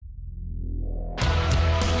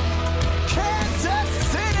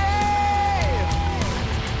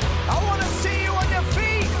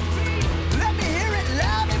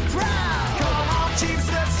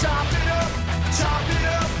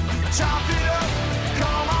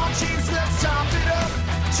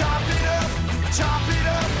chop it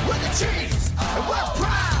up with the Chiefs, and we're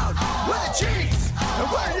proud with the Chiefs, and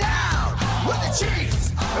we're loud with the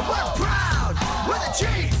Chiefs, and we're proud with the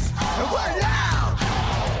Chiefs, and we're loud.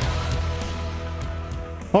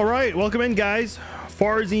 All right, welcome in, guys.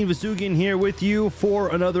 Farzin Vasugian here with you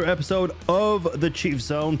for another episode of the Chief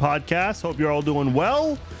Zone podcast. Hope you're all doing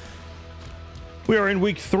well. We are in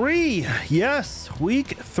week 3. Yes,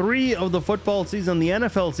 week 3 of the football season, the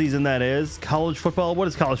NFL season, that is. College football. What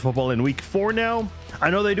is college football in week 4 now? I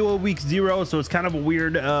know they do a week 0, so it's kind of a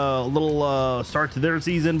weird little start to their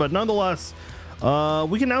season, but nonetheless,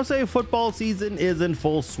 we can now say football season is in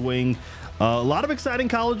full swing. A lot of exciting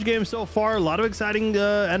college games so far, a lot of exciting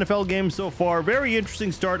NFL games so far. Very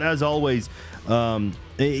interesting start as always.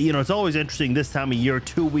 It's always interesting this time of year,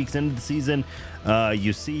 2 weeks into the season.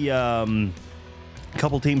 You see a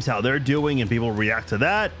couple teams, how they're doing, and people react to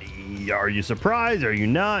that. Are you surprised? Are you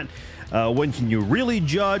not? When can you really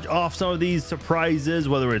judge off some of these surprises,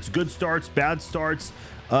 whether it's good starts, bad starts,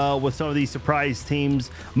 with some of these surprise teams?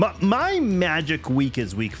 My magic week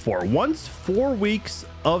is week 4. Once 4 weeks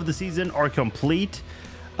of the season are complete,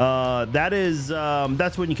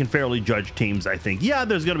 that's when you can fairly judge teams, I think. Yeah,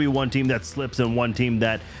 there's going to be one team that slips and one team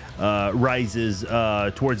that rises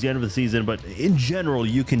towards the end of the season, but in general,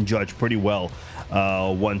 you can judge pretty well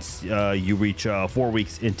once you reach 4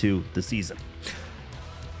 weeks into the season.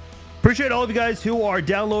 Appreciate all of you guys who are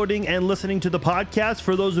downloading and listening to the podcast.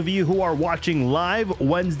 For those of you who are watching live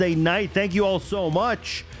Wednesday night, thank you all so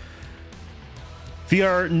much. If you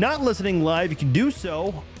are not listening live, you can do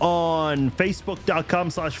so on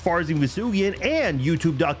facebook.com/FarzinVasugian and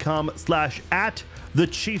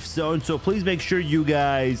youtube.com/@theChiefZone. So please make sure you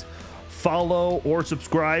guys follow or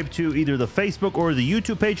subscribe to either the Facebook or the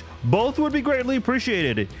YouTube page. Both would be greatly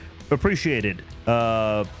appreciated.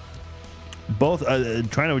 Both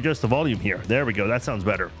trying to adjust the volume here. There we go. That sounds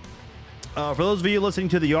better. For those of you listening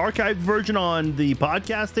to the archived version on the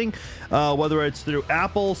podcasting, whether it's through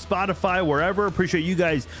Apple, Spotify, wherever, appreciate you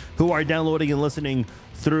guys who are downloading and listening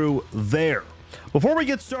through there. Before we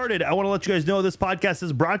get started, I want to let you guys know this podcast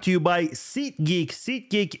is brought to you by SeatGeek.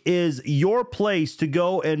 SeatGeek is your place to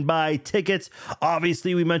go and buy tickets.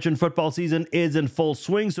 Obviously, we mentioned football season is in full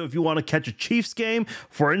swing, so if you want to catch a Chiefs game,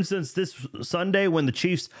 for instance, this Sunday when the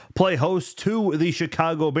Chiefs play host to the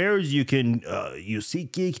Chicago Bears, you can use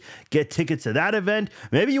SeatGeek, get tickets to that event.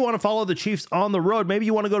 Maybe you want to follow the Chiefs on the road. Maybe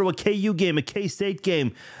you want to go to a KU game, a K-State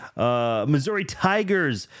game. Missouri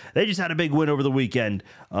Tigers, they just had a big win over the weekend.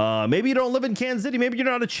 Maybe you don't live in Kansas City. Maybe you're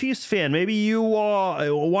not a Chiefs fan. Maybe you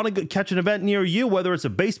want to catch an event near you, whether it's a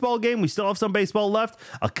baseball game. We still have some baseball left,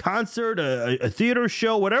 a concert, a theater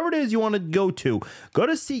show, whatever it is you want to go to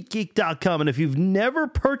SeatGeek.com. And if you've never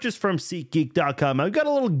purchased from SeatGeek.com, I've got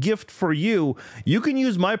a little gift for you. You can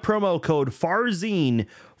use my promo code FARZIN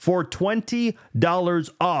for $20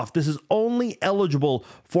 off. This is only eligible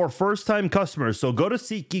for first-time customers. So go to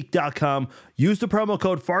SeatGeek.com, use the promo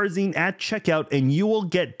code FARZIN at checkout, and you will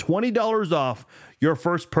get $20 off your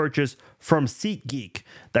first purchase from SeatGeek.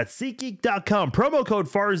 That's SeatGeek.com, promo code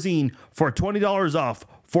FARZIN for $20 off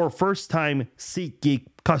for first-time SeatGeek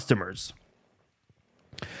customers.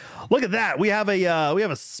 Look at that. We have a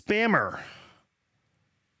spammer.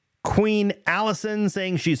 Queen Allison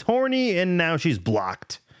saying she's horny, and now she's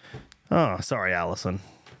blocked. Oh, sorry, Allison.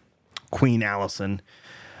 Queen Allison.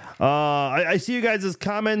 I see you guys'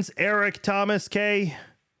 comments. Eric, Thomas, Casey.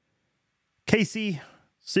 See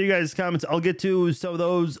you guys' comments. I'll get to some of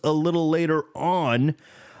those a little later on.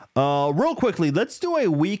 Real quickly, let's do a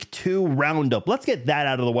week 2 roundup. Let's get that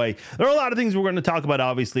out of the way. There are a lot of things we're going to talk about,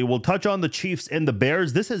 obviously. We'll touch on the Chiefs and the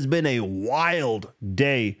Bears. This has been a wild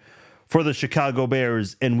day for the Chicago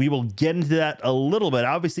Bears, and we will get into that a little bit.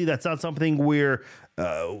 Obviously, that's not something where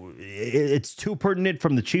it's too pertinent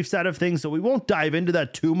from the Chiefs side of things, so we won't dive into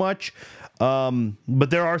that too much. But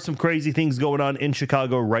there are some crazy things going on in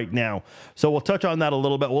Chicago right now, so we'll touch on that a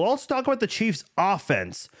little bit. We'll also talk about the Chiefs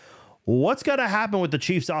offense. What's going to happen with the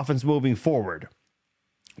Chiefs offense moving forward?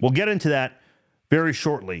 We'll get into that very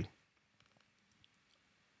shortly.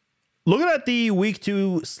 Looking at the week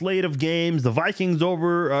 2 slate of games, the Eagles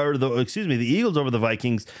over the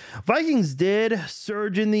Vikings. Vikings did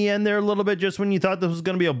surge in the end there a little bit, just when you thought this was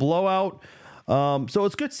going to be a blowout. So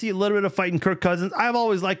it's good to see a little bit of fighting Kirk Cousins. I've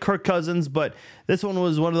always liked Kirk Cousins, but this one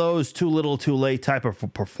was one of those too little, too late type of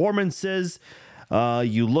performances.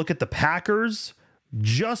 You look at the Packers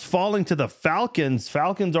just falling to the Falcons.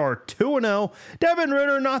 Falcons are 2-0. Devin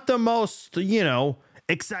Ritter, not the most,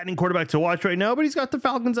 exciting quarterback to watch right now, but he's got the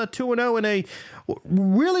Falcons at 2-0 in a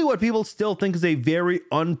really what people still think is a very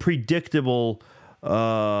unpredictable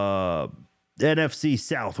NFC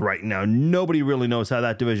South right now. Nobody really knows how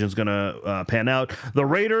that division is going to pan out. The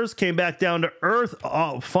Raiders came back down to earth.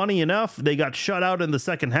 Funny enough, they got shut out in the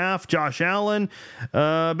second half. Josh Allen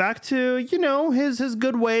back to, his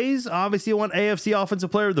good ways. Obviously, won AFC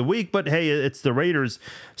Offensive Player of the Week, but hey, it's the Raiders,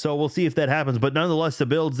 so we'll see if that happens. But nonetheless, the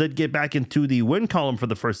Bills did get back into the win column for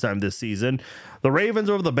the first time this season. The Ravens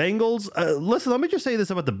over the Bengals. Listen, let me just say this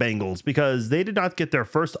about the Bengals, because they did not get their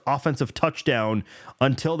first offensive touchdown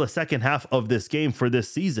until the second half of this game for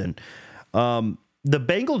this season. The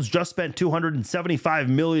Bengals just spent $275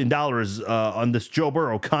 million on this Joe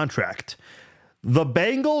Burrow contract. The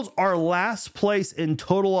Bengals are last place in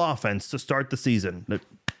total offense to start the season.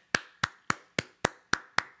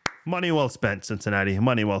 Money well spent, Cincinnati.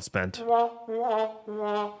 Money well spent.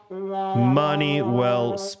 Money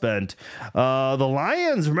well spent. The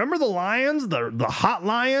Lions, remember the Lions? The hot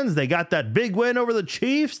Lions? They got that big win over the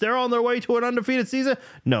Chiefs. They're on their way to an undefeated season.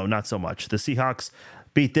 No, not so much. The Seahawks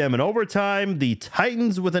beat them in overtime. The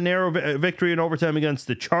Titans with a narrow victory in overtime against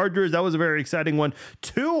the Chargers. That was a very exciting one.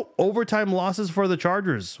 2 overtime losses for the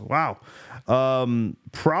Chargers. Wow.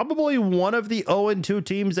 Probably one of the 0-2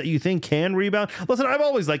 teams that you think can rebound. Listen, I've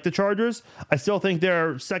always liked the Chargers. I still think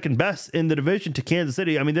they're second best in the division to Kansas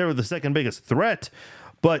City. I mean, they were the second biggest threat.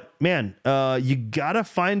 But, man, you got to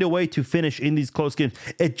find a way to finish in these close games.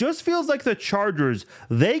 It just feels like the Chargers,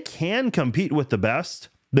 they can compete with the best.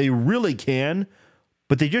 They really can.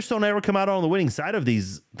 But they just don't ever come out on the winning side of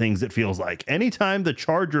these things, it feels like. Anytime the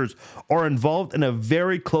Chargers are involved in a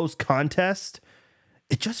very close contest,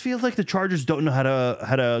 it just feels like the Chargers don't know how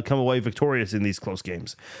to come away victorious in these close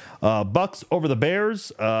games. Bucks over the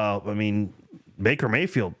Bears. Baker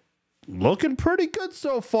Mayfield looking pretty good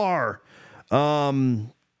so far.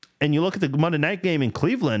 And you look at the Monday night game in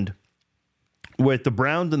Cleveland with the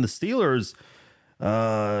Browns and the Steelers.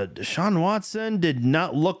 Deshaun Watson did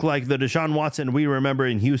not look like the Deshaun Watson we remember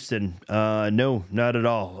in Houston. No, not at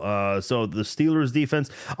all. So the Steelers defense,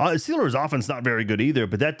 Steelers offense not very good either,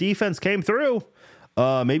 but that defense came through.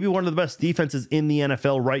 Maybe one of the best defenses in the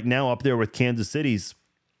NFL right now, up there with Kansas City's.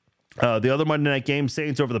 The other Monday night game,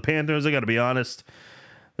 Saints over the Panthers. I got to be honest,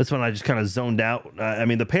 this one I just kind of zoned out.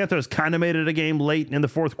 The Panthers kind of made it a game late in the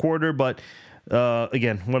fourth quarter, but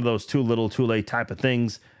again, one of those too little, too late type of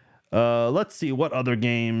things. Let's see what other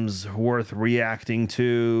games worth reacting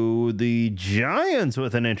to. The Giants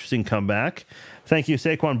with an interesting comeback. Thank you,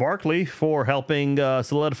 Saquon Barkley, for helping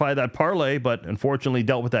solidify that parlay, but unfortunately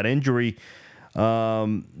dealt with that injury.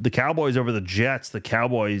 The Cowboys over the Jets. The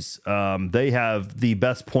Cowboys, they have the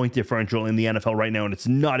best point differential in the NFL right now, and it's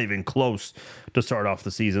not even close to start off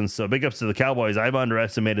the season. So big ups to the Cowboys. I've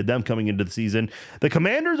underestimated them coming into the season. The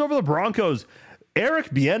Commanders over the Broncos.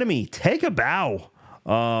 Eric Bieniemy, take a bow.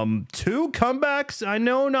 2 comebacks. I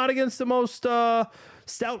know not against the most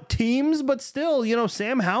stout teams, but still,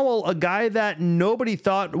 Sam Howell, a guy that nobody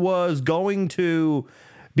thought was going to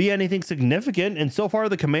be anything significant, and so far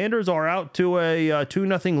the Commanders are out to a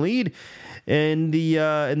 2-0 lead in the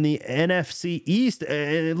NFC East.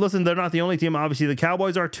 And listen, they're not the only team. Obviously, the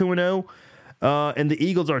Cowboys are 2-0, and the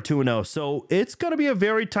Eagles are 2-0. So it's going to be a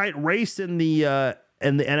very tight race in the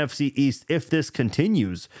NFC East if this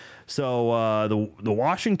continues. So the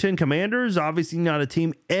Washington Commanders, obviously not a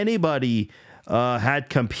team anybody had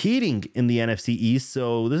competing in the NFC East.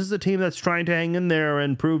 So this is a team that's trying to hang in there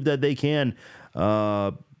and prove that they can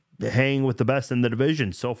hang with the best in the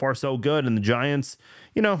division. So far, so good. And the Giants,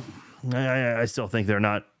 I still think they're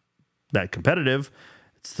not that competitive.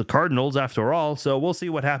 It's the Cardinals after all. So we'll see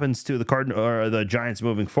what happens to the Giants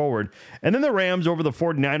moving forward. And then the Rams over the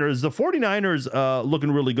 49ers. The 49ers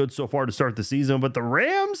looking really good so far to start the season. But the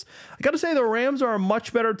Rams, I got to say, the Rams are a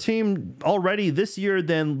much better team already this year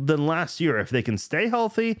than last year. If they can stay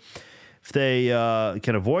healthy, if they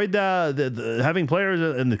can avoid the having players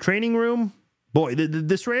in the training room, boy,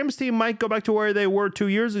 this Rams team might go back to where they were 2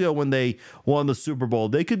 years ago when they won the Super Bowl.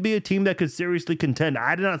 They could be a team that could seriously contend.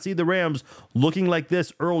 I did not see the Rams looking like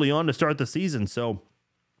this early on to start the season. So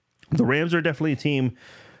the Rams are definitely a team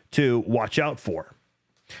to watch out for.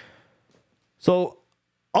 So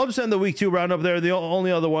I'll just end the week 2 roundup there. The only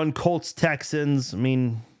other one, Colts, Texans.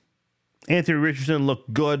 Anthony Richardson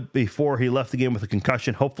looked good before he left the game with a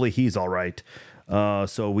concussion. Hopefully he's all right.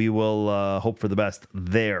 So we will hope for the best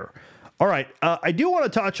there. All right, I do want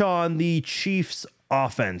to touch on the Chiefs'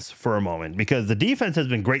 offense for a moment because the defense has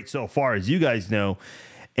been great so far, as you guys know,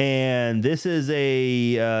 and this is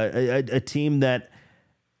a team that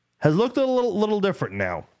has looked a little different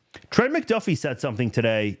now. Trent McDuffie said something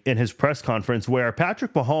today in his press conference where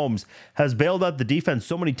Patrick Mahomes has bailed out the defense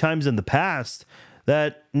so many times in the past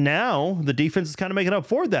that now the defense is kind of making up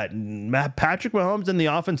for that. Patrick Mahomes and the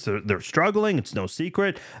offense, they're struggling. It's no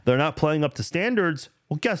secret. They're not playing up to standards.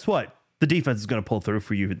 Well, guess what? The defense is going to pull through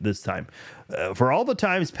for you this time. For all the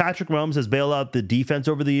times Patrick Mahomes has bailed out the defense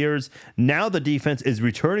over the years, now the defense is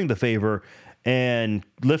returning the favor and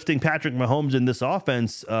lifting Patrick Mahomes in this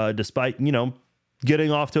offense, despite,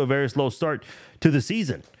 getting off to a very slow start to the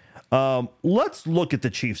season. Let's look at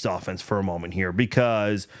the Chiefs offense for a moment here,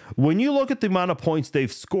 because when you look at the amount of points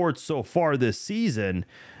they've scored so far this season,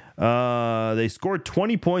 they scored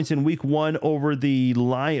 20 points in week 1 over the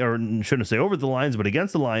over the Lions, but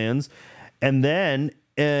against the Lions. And then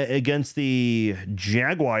against the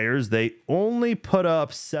Jaguars, they only put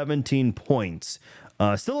up 17 points.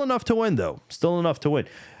 Still enough to win, though. Still enough to win.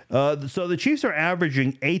 So the Chiefs are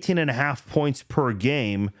averaging 18.5 points per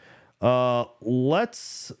game.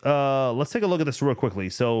 Let's take a look at this real quickly.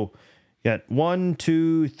 So you got 1,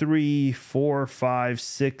 2, 3, 4, 5,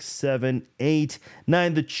 6, 7, 8,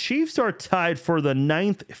 9. The Chiefs are tied for the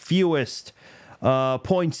 9th fewest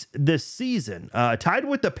points this season, tied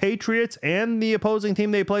with the Patriots and the opposing team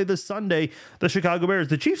they play this Sunday, the Chicago Bears.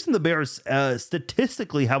 The Chiefs and the Bears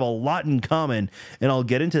statistically have a lot in common, and I'll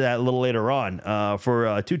get into that a little later on.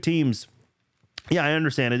 For two teams, yeah, I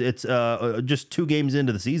understand it. It's just 2 games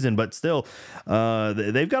into the season, but still,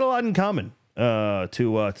 they've got a lot in common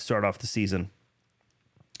to start off the season.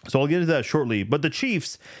 So I'll get into that shortly. But the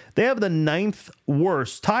Chiefs, they have the 9th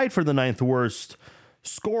worst, tied for the 9th worst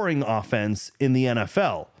scoring offense in the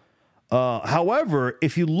NFL. However,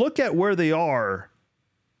 if you look at where they are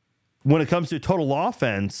when it comes to total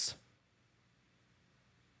offense,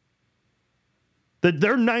 they're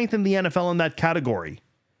 9th in the NFL in that category,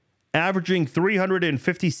 averaging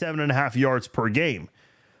 357.5 yards per game.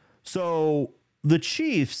 So the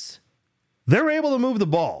Chiefs, they're able to move the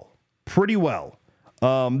ball pretty well.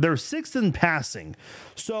 They're 6th in passing.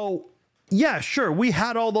 So yeah, sure. We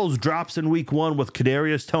had all those drops in week 1 with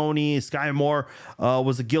Kadarius Toney. Sky Moore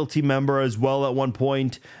was a guilty member as well at one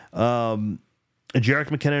point. Jerick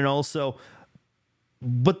McKinnon also.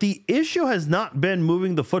 But the issue has not been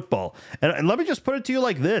moving the football. And let me just put it to you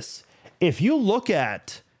like this. If you look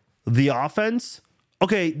at the offense,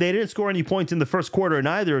 okay, they didn't score any points in the first quarter in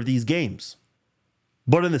either of these games.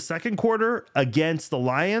 But in the second quarter against the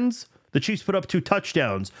Lions, the Chiefs put up 2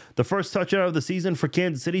 touchdowns. The first touchdown of the season for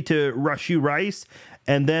Kansas City to Rashee Rice,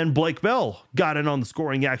 and then Blake Bell got in on the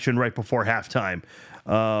scoring action right before halftime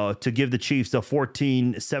to give the Chiefs a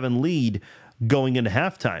 14-7 lead going into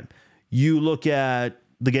halftime. You look at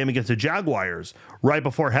the game against the Jaguars. Right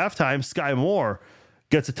before halftime, Sky Moore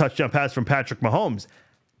gets a touchdown pass from Patrick Mahomes.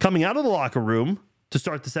 Coming out of the locker room to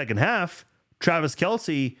start the second half, Travis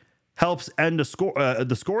Kelce helps end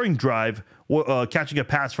the scoring drive, catching a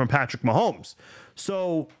pass from Patrick Mahomes.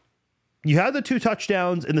 So you had the 2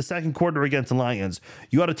 touchdowns in the second quarter against the Lions.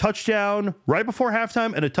 You had a touchdown right before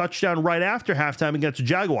halftime and a touchdown right after halftime against the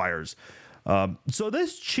Jaguars. So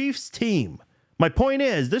this Chiefs team, my point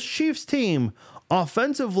is, this Chiefs team,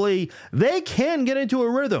 offensively, they can get into a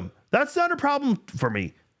rhythm. That's not a problem for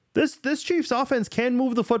me. This Chiefs offense can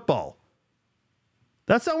move the football.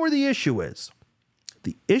 That's not where the issue is.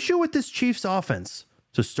 The issue with this Chiefs offense,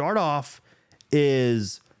 to start off,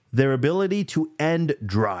 is their ability to end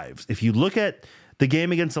drives. If you look at the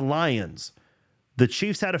game against the Lions, the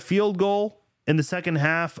Chiefs had a field goal in the second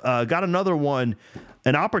half, got another one,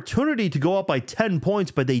 an opportunity to go up by 10 points,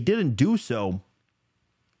 but they didn't do so.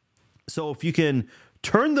 So if you can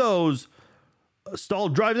turn those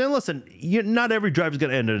stalled drives, and listen, not every drive is going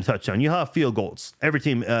to end in a touchdown. You have field goals. Every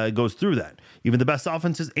team goes through that, even the best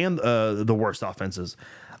offenses and the worst offenses.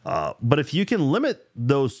 But if you can limit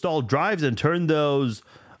those stalled drives and turn those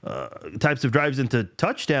types of drives into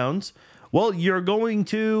touchdowns, well, you're going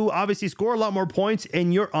to obviously score a lot more points,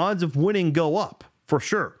 and your odds of winning go up for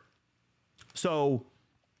sure. So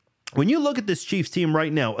when you look at this Chiefs team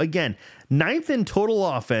right now, again, 9th in total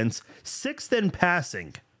offense, 6th in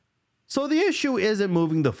passing. So the issue isn't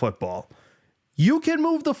moving the football. You can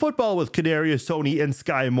move the football with Kadarius Toney and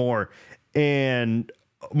Sky Moore and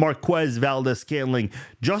Marquez Valdes-Scantling.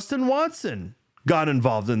 Justin Watson got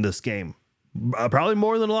involved in this game. Probably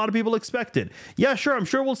more than a lot of people expected. Yeah, sure. I'm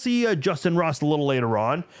sure we'll see Justin Ross a little later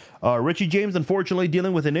on. Richie James, unfortunately,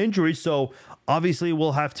 dealing with an injury. So obviously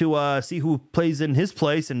we'll have to see who plays in his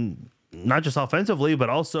place, and not just offensively, but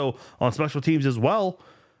also on special teams as well.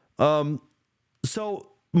 So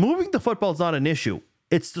moving the football is not an issue.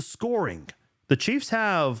 It's the scoring. The Chiefs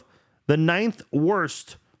have the 9th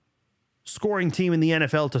worst scoring team in the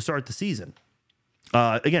NFL to start the season.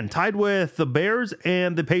 Again, tied with the Bears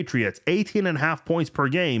and the Patriots, 18.5 points per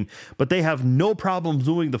game, but they have no problem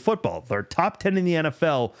moving the football. They're top 10 in the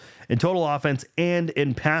NFL in total offense and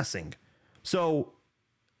in passing. So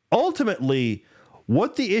ultimately,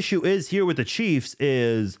 what the issue is here with the Chiefs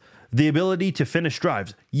is the ability to finish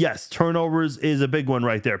drives. Yes, turnovers is a big one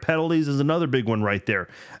right there. Penalties is another big one right there.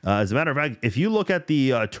 As a matter of fact, if you look at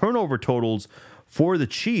the turnover totals for the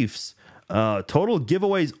Chiefs, total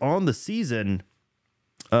giveaways on the season,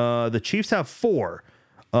 the Chiefs have 4.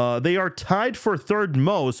 They are tied for third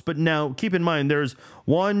most, but now keep in mind there's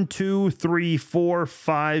 1, 2, 3, 4,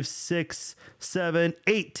 5, 6, 7,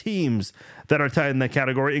 8 teams that are tied in that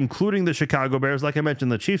category, including the Chicago Bears. Like I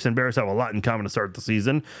mentioned, the Chiefs and Bears have a lot in common to start the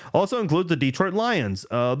season. Also includes the Detroit Lions,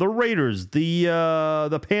 the Raiders,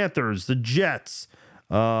 the Panthers, the Jets.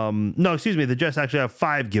 The Jets actually have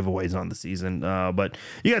 5 giveaways on the season, but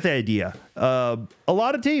you got the idea. A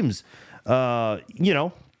lot of teams,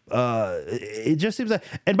 it just seems like,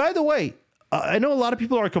 and by the way, I know a lot of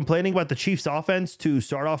people are complaining about the Chiefs offense to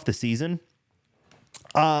start off the season.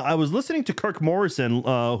 I was listening to Kirk Morrison,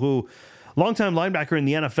 who longtime linebacker in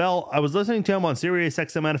the NFL. I was listening to him on Sirius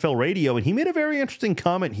XM NFL radio, and he made a very interesting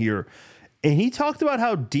comment here. And he talked about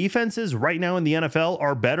how defenses right now in the NFL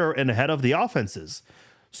are better and ahead of the offenses.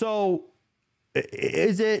 So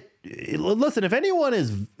listen, if anyone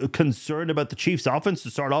is concerned about the Chiefs offense to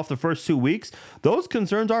start off the first 2 weeks, those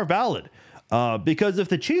concerns are valid. Because if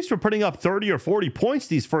the Chiefs were putting up 30 or 40 points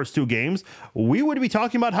these first 2 games, we would be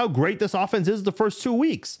talking about how great this offense is the first 2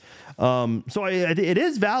 weeks. It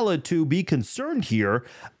is valid to be concerned here.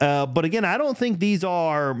 But again, I don't think these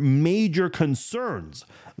are major concerns.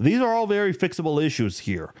 These are all very fixable issues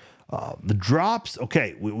here. The drops,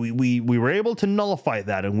 okay, we were able to nullify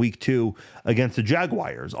that in week 2 against the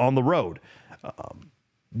Jaguars on the road.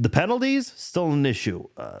 The penalties, still an issue.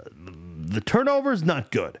 The turnovers,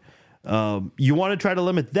 not good. You want to try to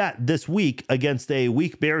limit that this week against a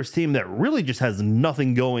weak Bears team that really just has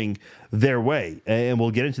nothing going their way. And we'll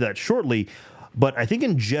get into that shortly. But I think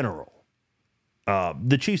in general,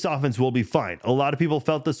 the Chiefs offense will be fine. A lot of people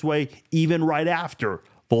felt this way even right after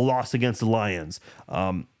the loss against the Lions.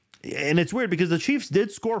 And it's weird because the Chiefs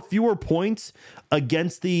did score fewer points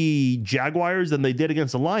against the Jaguars than they did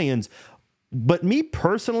against the Lions. But me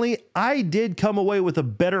personally, I did come away with a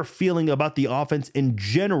better feeling about the offense in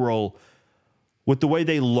general with the way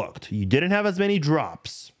they looked. You didn't have as many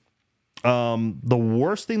drops. The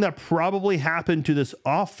worst thing that probably happened to this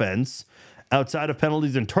offense outside of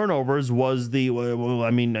penalties and turnovers was it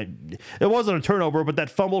wasn't a turnover, but that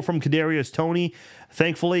fumble from Kadarius Toney.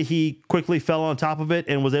 Thankfully, he quickly fell on top of it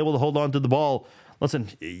and was able to hold on to the ball. Listen,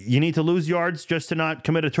 you need to lose yards just to not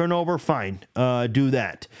commit a turnover? Fine, do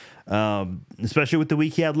that. Especially with the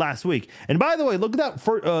week he had last week. And by the way, look at that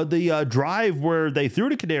for the drive where they threw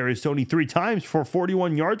to Kadarius Toney 3 times for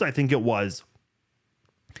 41 yards, I think it was.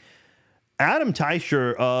 Adam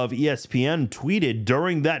Teicher of ESPN tweeted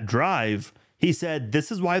during that drive, he said,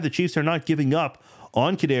 "This is why the Chiefs are not giving up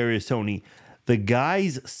on Kadarius Toney. The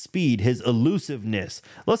guy's speed, his elusiveness."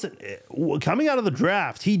 Listen, coming out of the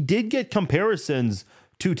draft, he did get comparisons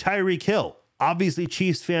to Tyreek Hill. Obviously,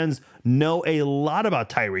 Chiefs fans know a lot about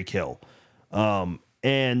Tyreek Hill.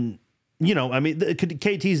 KT's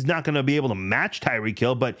not going to be able to match Tyreek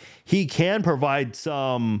Hill, but he can provide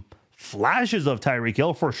some flashes of Tyreek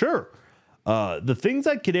Hill for sure. The things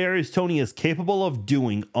that Kadarius Toney is capable of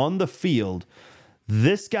doing on the field,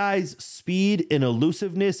 this guy's speed and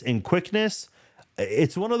elusiveness and quickness,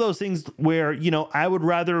 it's one of those things where, I would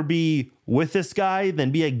rather be with this guy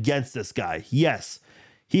than be against this guy. Yes,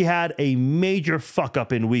 he had a major fuck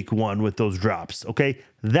up in week 1 with those drops. Okay,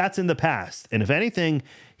 that's in the past. And if anything,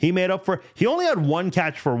 he only had 1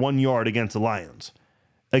 catch for 1 yard against the Lions.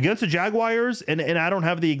 Against the Jaguars, and I don't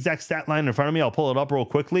have the exact stat line in front of me. I'll pull it up real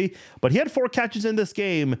quickly. But he had 4 catches in this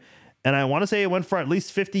game, and I want to say it went for at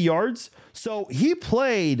least 50 yards. So he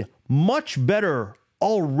played much better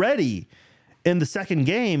already in the second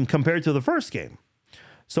game compared to the first game.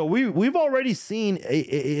 So we've already seen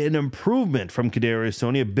an improvement from Kadarius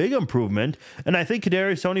Toney, a big improvement. And I think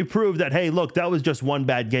Kadarius Toney proved that, hey, look, that was just one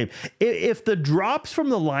bad game. If the drops from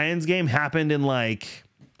the Lions game happened in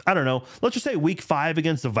I don't know, let's just say week 5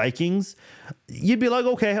 against the Vikings, you'd be like,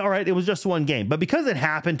 okay, all right, it was just one game. But because it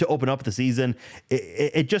happened to open up the season,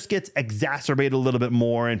 it just gets exacerbated a little bit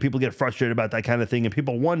more, and people get frustrated about that kind of thing, and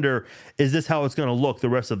people wonder, is this how it's going to look the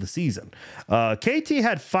rest of the season? KT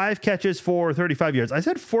had 5 catches for 35 yards. I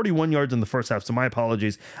said 41 yards in the first half, so my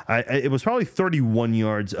apologies. It was probably 31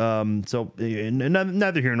 yards, so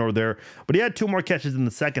neither here nor there. But he had 2 more catches in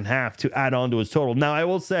the second half to add on to his total. Now, I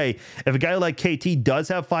will say, if a guy like KT does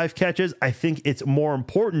have 5 catches. I think it's more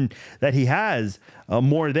important that he has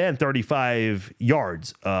more than 35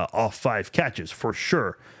 yards off 5 catches for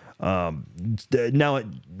sure. Now,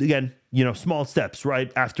 again, small steps,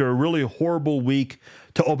 right? After a really horrible week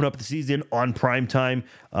to open up the season on prime time,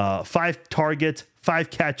 5 targets, 5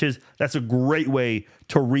 catches. That's a great way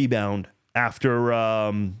to rebound after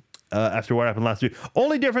what happened last week.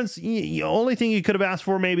 Only difference, only thing you could have asked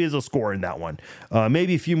for maybe is a score in that one.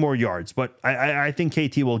 Maybe a few more yards, but I think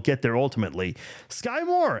KT will get there ultimately. Sky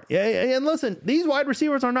Moore, and listen, these wide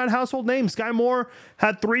receivers are not household names. Sky Moore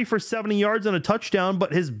had 3 for 70 yards and a touchdown,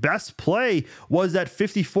 but his best play was that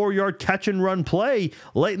 54-yard catch and run play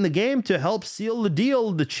late in the game to help seal the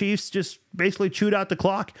deal. The Chiefs just basically chewed out the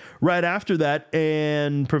clock right after that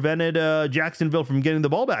and prevented Jacksonville from getting the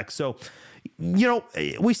ball back. So,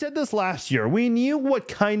 we said this last year. We knew what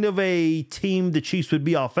kind of a team the Chiefs would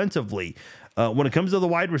be offensively. When it comes to the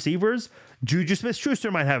wide receivers, Juju Smith-Schuster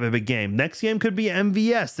might have a big game. Next game could be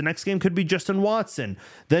MVS. The next game could be Justin Watson.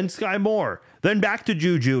 Then Sky Moore. Then back to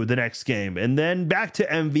Juju the next game. And then back to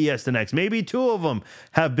MVS the next. Maybe 2 of them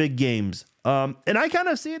have big games. And I kind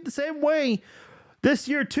of see it the same way this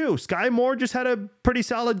year too. Sky Moore just had a pretty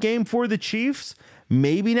solid game for the Chiefs.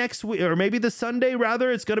 Maybe next week, or maybe this Sunday, rather,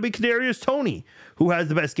 it's going to be Kadarius Toney, who has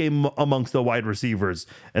the best game amongst the wide receivers.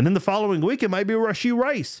 And then the following week, it might be Rashee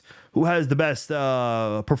Rice, who has the best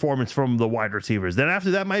performance from the wide receivers. Then after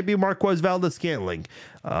that might be Marquez Valdes-Scantling.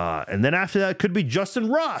 And then after that could be Justin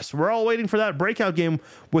Ross. We're all waiting for that breakout game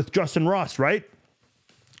with Justin Ross, right?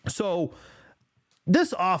 So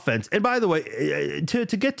this offense, and by the way, to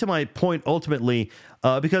get to my point ultimately,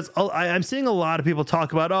 because I'm seeing a lot of people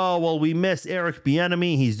talk about, we miss Eric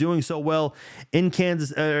Bieniemy. He's doing so well in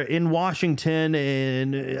in Washington,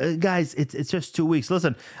 and guys, it's just 2 weeks.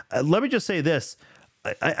 Listen, let me just say this: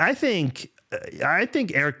 I think Eric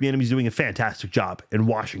Bieniemy is doing a fantastic job in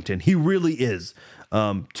Washington. He really is.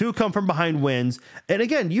 2 come from behind wins. And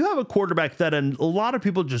again, you have a quarterback that a lot of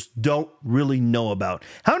people just don't really know about.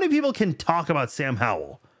 How many people can talk about Sam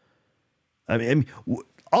Howell? I mean,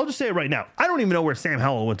 I'll just say it right now. I don't even know where Sam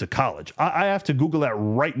Howell went to college. I have to Google that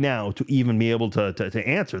right now to even be able to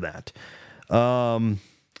answer that. Kind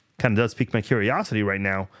of does pique my curiosity right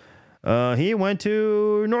now. He went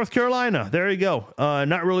to North Carolina. There you go.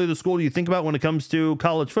 Not really the school you think about when it comes to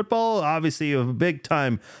college football. Obviously, a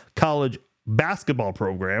big-time college basketball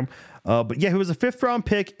program. But yeah, he was a 5th round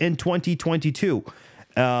pick in 2022.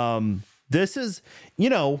 This is,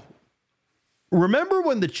 remember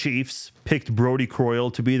when the Chiefs picked Brodie Croyle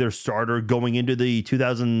to be their starter going into the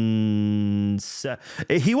 2007?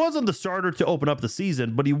 He wasn't the starter to open up the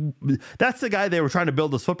season, but that's the guy they were trying to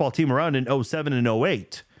build this football team around in 07 and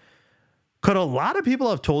 08. Could a lot of people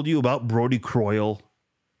have told you about Brodie Croyle?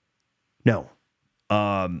 No.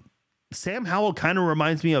 Sam Howell kind of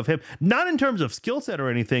reminds me of him, not in terms of skill set or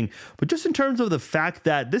anything, but just in terms of the fact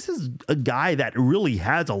that this is a guy that really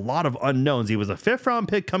has a lot of unknowns. He was a 5th round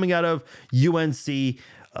pick coming out of UNC,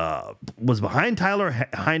 was behind Tyler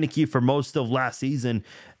Heineke for most of last season,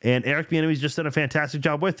 and Eric Bieniemy's just done a fantastic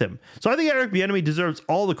job with him. So I think Eric Bieniemy deserves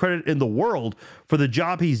all the credit in the world for the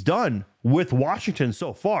job he's done with Washington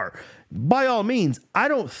so far. By all means, I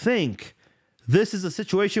don't think this is a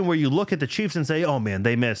situation where you look at the Chiefs and say, oh man,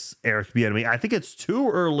 they miss Eric Bieniemy. I think it's too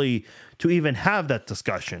early to even have that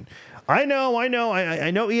discussion. I know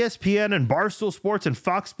ESPN and Barstool Sports and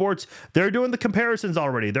Fox Sports, they're doing the comparisons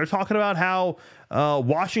already. They're talking about how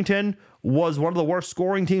Washington was one of the worst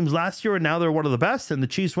scoring teams last year, and now they're one of the best, and the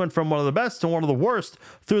Chiefs went from one of the best to one of the worst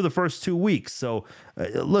through the first 2 weeks. So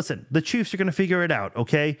listen, the Chiefs are going to figure it out,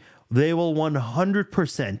 okay? They will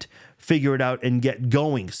 100% figure it out and get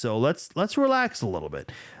going. So let's relax a little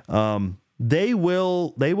bit. They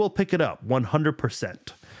will pick it up 100%.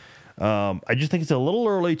 I just think it's a little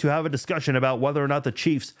early to have a discussion about whether or not the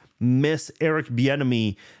Chiefs miss Eric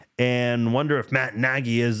Bieniemy and wonder if Matt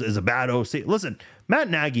Nagy is a bad OC. Listen, Matt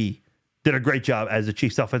Nagy did a great job as the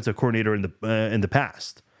Chiefs offensive coordinator in the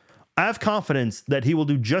past. I have confidence that he will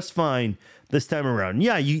do just fine this time around.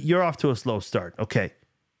 Yeah, you're off to a slow start. Okay.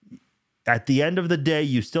 At the end of the day,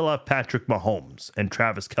 you still have Patrick Mahomes and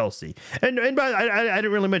Travis Kelce. And I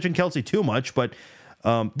didn't really mention Kelce too much, but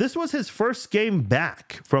this was his first game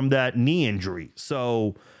back from that knee injury.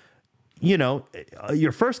 So,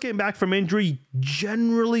 your first game back from injury,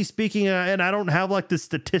 generally speaking, and I don't have like the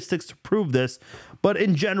statistics to prove this, but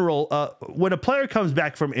in general, when a player comes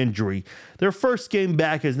back from injury, their first game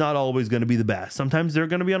back is not always going to be the best. Sometimes they're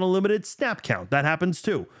going to be on a limited snap count. That happens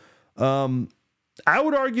too. I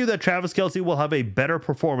would argue that Travis Kelce will have a better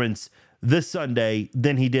performance this Sunday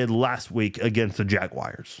than he did last week against the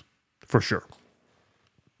Jaguars, for sure.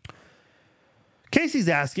 Casey's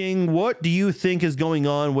asking, what do you think is going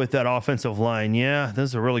on with that offensive line? Yeah,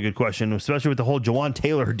 that's a really good question, especially with the whole Jawan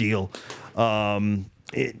Taylor deal. I'm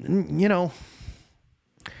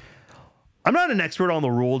not an expert on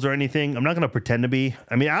the rules or anything. I'm not going to pretend to be.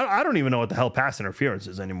 I mean, I don't even know what the hell pass interference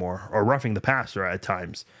is anymore, or roughing the passer at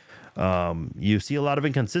times. You see a lot of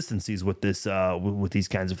inconsistencies with this, with these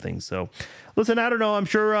kinds of things. So listen, I don't know. I'm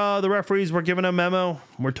sure the referees were given a memo.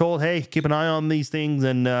 We're told, hey, keep an eye on these things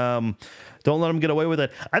and don't let them get away with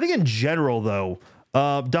it. I think in general, though,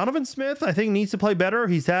 Donovan Smith, I think, needs to play better.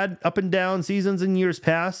 He's had up and down seasons in years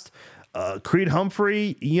past. Creed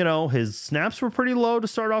Humphrey, his snaps were pretty low to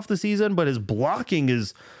start off the season, but his blocking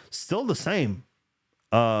is still the same.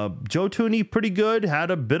 Joe Tooney, pretty good.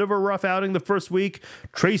 Had a bit of a rough outing the first week.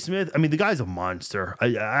 Trey Smith, I mean, the guy's a monster.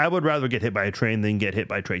 I would rather get hit by a train than get hit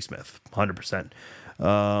by Trey Smith, 100%.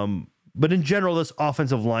 But in general, this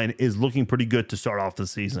offensive line is looking pretty good to start off the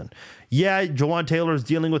season. Yeah, Jawan Taylor is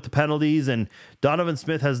dealing with the penalties, and Donovan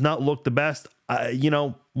Smith has not looked the best. I'm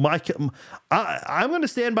going to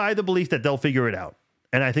stand by the belief that they'll figure it out.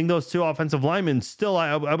 And I think those two offensive linemen still,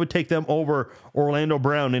 I would take them over Orlando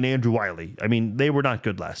Brown and Andrew Wiley. I mean, they were not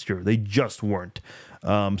good last year. They just weren't.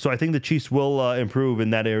 So I think the Chiefs will improve in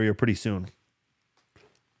that area pretty soon.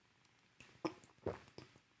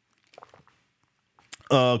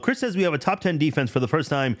 Chris says we have a top 10 defense for the first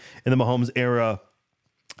time in the Mahomes era.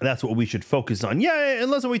 That's what we should focus on. Yeah,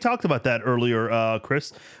 and listen, we talked about that earlier,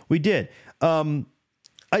 Chris. We did. And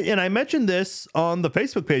I mentioned this on the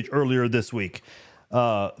Facebook page earlier this week.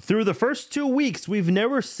 Through the first 2 weeks, we've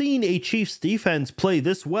never seen a Chiefs defense play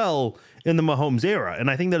this well in the Mahomes era,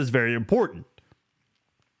 and I think that is very important.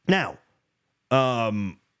 Now,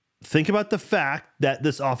 think about the fact that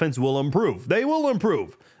this offense will improve. They will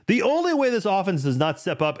improve. The only way this offense does not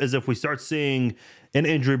step up is if we start seeing an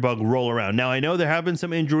injury bug roll around. Now, I know there have been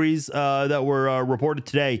some injuries that were reported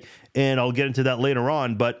today, and I'll get into that later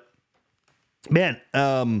on, but man,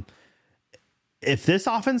 if this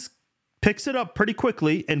offense picks it up pretty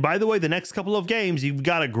quickly, and by the way, the next couple of games, you've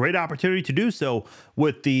got a great opportunity to do so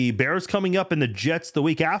with the Bears coming up and the Jets the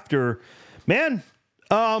week after, man,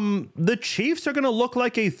 the Chiefs are going to look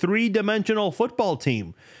like a three-dimensional football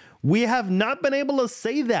team. We have not been able to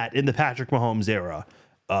say that in the Patrick Mahomes era.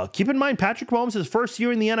 Keep in mind, Patrick Mahomes, his first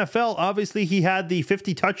year in the NFL, obviously he had the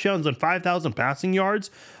 50 touchdowns and 5,000 passing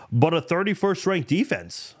yards, but a 31st ranked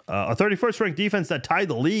defense. A 31st ranked defense that tied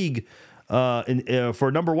the league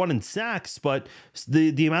for number one in sacks, but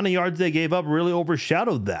the amount of yards they gave up really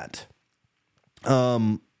overshadowed that.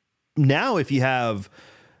 Now, if you have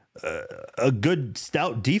a good,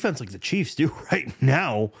 stout defense like the Chiefs do right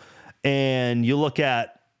now, and you look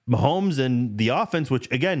at Mahomes and the offense,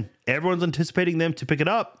 which, again, everyone's anticipating them to pick it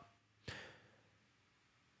up,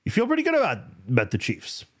 you feel pretty good about the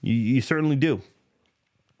Chiefs. You certainly do.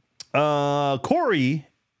 Corey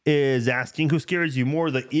is asking, who scares you more,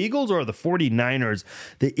 the Eagles or the 49ers?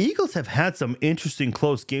 The Eagles have had some interesting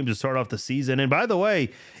close games to start off the season. And by the way,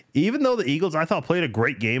 even though the Eagles, I thought, played a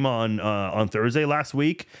great game on Thursday last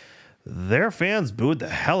week, their fans booed the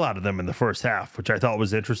hell out of them in the first half, which I thought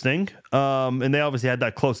was interesting. And they obviously had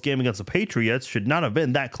that close game against the Patriots. Should not have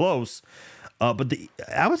been that close. But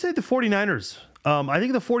I would say the 49ers. I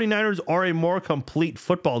think the 49ers are a more complete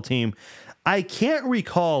football team. I can't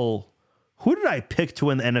recall, who did I pick to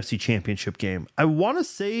win the NFC Championship game? I want to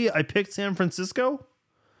say I picked San Francisco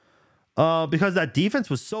because that defense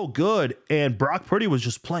was so good and Brock Purdy was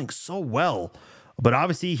just playing so well. But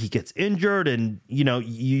obviously he gets injured and,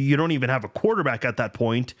 you don't even have a quarterback at that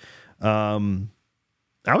point. I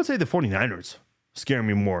would say the 49ers scare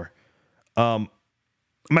me more.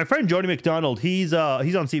 My friend Jody McDonald, he's on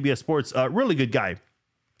CBS Sports, really good guy.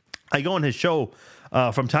 I go on his show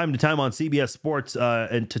from time to time on CBS Sports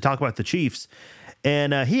and to talk about the Chiefs.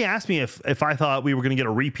 And he asked me if I thought we were going to get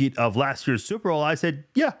a repeat of last year's Super Bowl. I said,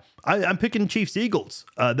 yeah, I'm picking Chiefs Eagles.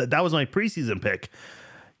 That was my preseason pick.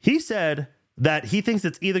 He said that he thinks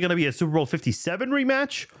it's either going to be a Super Bowl 57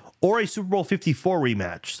 rematch or a Super Bowl 54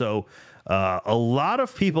 rematch. So a lot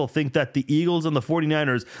of people think that the Eagles and the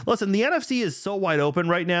 49ers, listen, the NFC is so wide open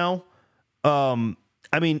right now.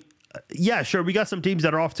 I mean, yeah, sure, we got some teams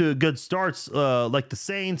that are off to good starts, like the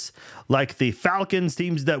Saints, like the Falcons,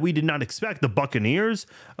 teams that we did not expect, the Buccaneers,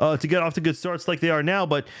 to get off to good starts like they are now.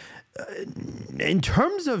 But in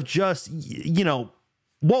terms of just,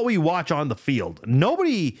 what we watch on the field,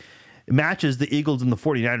 nobody matches the Eagles and the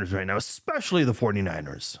 49ers right now, especially the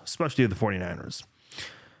 49ers.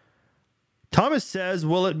 Thomas says,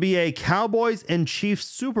 will it be a Cowboys and Chiefs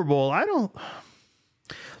Super Bowl?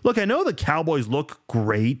 Look, I know the Cowboys look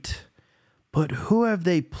great, but who have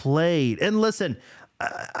they played? And listen,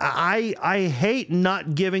 I hate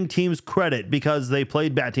not giving teams credit because they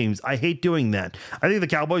played bad teams. I hate doing that. I think the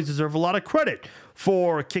Cowboys deserve a lot of credit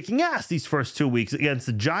for kicking ass these first 2 weeks against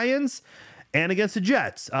the Giants and against the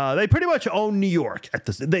Jets. They pretty much own New York at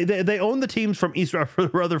this. They own the teams from East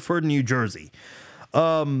Rutherford, New Jersey.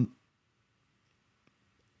 But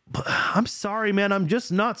I'm sorry, man. I'm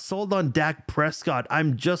just not sold on Dak Prescott.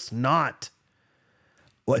 I'm just not.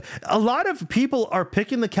 A lot of people are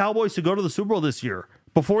picking the Cowboys to go to the Super Bowl this year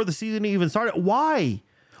before the season even started. Why?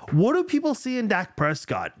 What do people see in Dak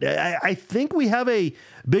Prescott? I think we have a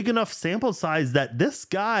big enough sample size that this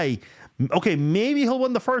guy, okay, maybe he'll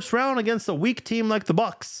win the first round against a weak team like the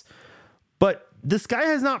Bucs, but this guy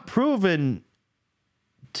has not proven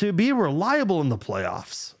to be reliable in the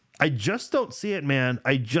playoffs. I just don't see it, man.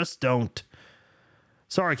 I just don't.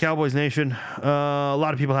 Sorry, Cowboys Nation. A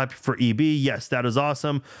lot of people happy for EB. Yes, that is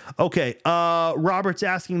awesome. Okay, Robert's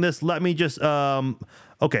asking this. Let me just...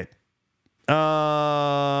 okay.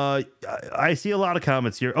 I see a lot of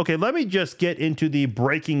comments here. Okay, let me just get into the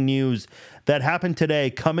breaking news that happened today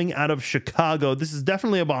coming out of Chicago. This is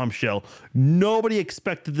definitely a bombshell. Nobody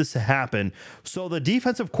expected this to happen. So the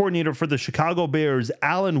defensive coordinator for the Chicago Bears,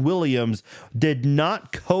 Alan Williams, did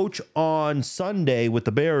not coach on Sunday with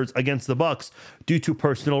the Bears against the Bucs due to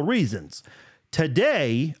personal reasons.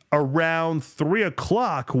 Today, around 3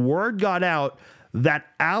 o'clock, word got out that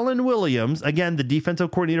Alan Williams, again, the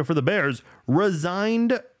defensive coordinator for the Bears,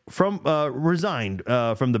 resigned from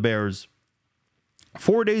the Bears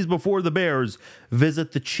 4 days before the Bears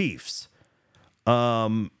visit the Chiefs.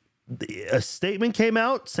 A statement came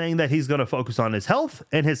out saying that he's going to focus on his health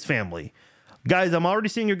and his family. Guys, I'm already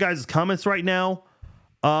seeing your guys' comments right now.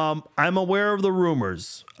 I'm aware of the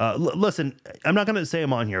rumors. Listen, I'm not going to say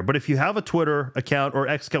them on here, but if you have a Twitter account or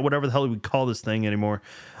X account, whatever the hell we call this thing anymore,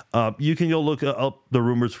 you can go look up the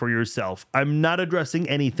rumors for yourself. I'm not addressing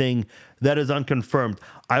anything that is unconfirmed.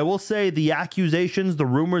 I will say the accusations, the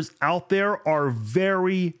rumors out there are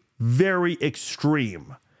very, very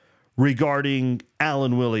extreme regarding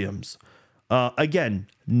Alan Williams. Again,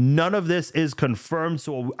 none of this is confirmed,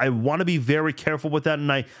 so I want to be very careful with that.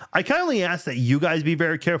 And I kindly ask that you guys be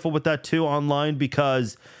very careful with that too online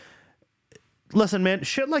because, listen, man,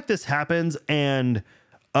 shit like this happens and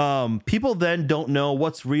people then don't know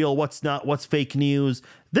what's real, what's not, what's fake news.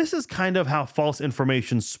 This is kind of how false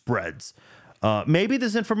information spreads. Maybe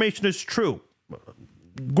this information is true.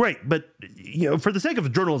 Great. But for the sake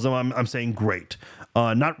of journalism, I'm saying great.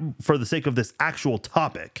 Not for the sake of this actual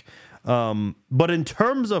topic. But in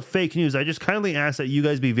terms of fake news, I just kindly ask that you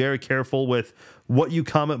guys be very careful with what you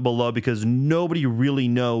comment below because nobody really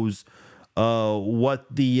knows what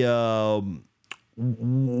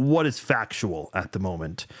is factual at the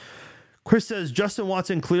moment. Chris says Justin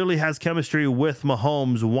Watson clearly has chemistry with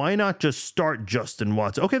Mahomes. Why not just start Justin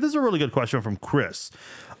Watson? Okay, this is a really good question from Chris.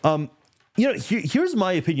 Here's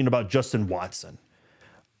my opinion about Justin Watson.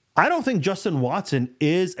 I don't think Justin Watson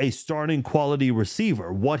is a starting quality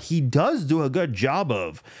receiver. What he does do a good job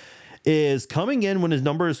of is coming in when his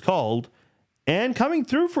number is called and coming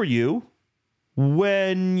through for you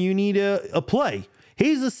when you need a play.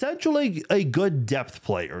 He's essentially a good depth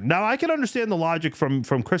player. Now, I can understand the logic from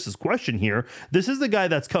Chris's question here. This is the guy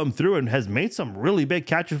that's come through and has made some really big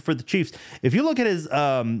catches for the Chiefs. If you look at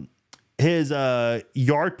his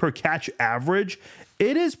yard per catch average,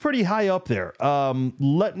 it is pretty high up there.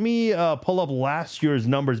 Let me pull up last year's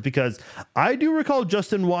numbers because I do recall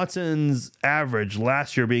Justin Watson's average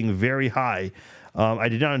last year being very high. I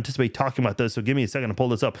did not anticipate talking about this, so give me a second to pull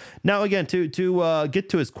this up. Now, again, to get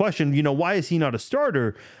to his question, why is he not a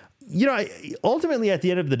starter? Ultimately, at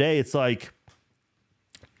the end of the day, it's like,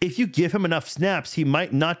 if you give him enough snaps, he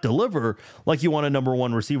might not deliver like you want a number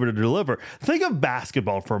one receiver to deliver. Think of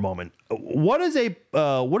basketball for a moment. What is a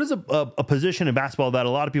position in basketball that a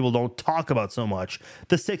lot of people don't talk about so much?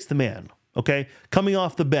 The sixth man, okay? Coming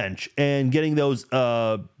off the bench and getting those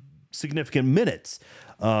significant minutes.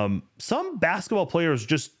 Some basketball players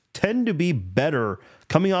just tend to be better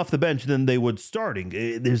coming off the bench than they would starting.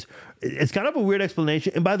 It's kind of a weird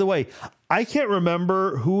explanation. And by the way, I can't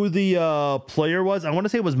remember who the player was. I want to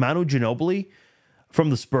say it was Manu Ginobili from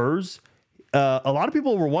the Spurs. A lot of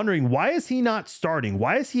people were wondering, why is he not starting?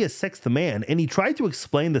 Why is he a sixth man? And he tried to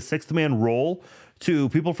explain the sixth man role to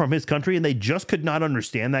people from his country, and they just could not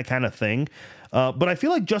understand that kind of thing. But I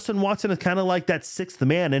feel like Justin Watson is kind of like that sixth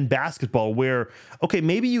man in basketball where, okay,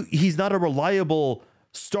 maybe he's not a reliable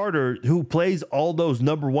starter who plays all those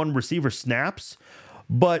number one receiver snaps,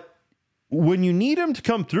 but when you need him to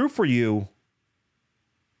come through for you,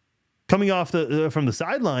 coming off from the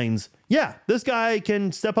sidelines, yeah, this guy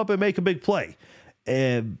can step up and make a big play.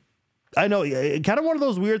 I know, kind of one of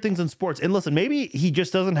those weird things in sports. And listen, maybe he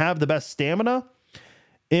just doesn't have the best stamina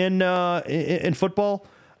in football.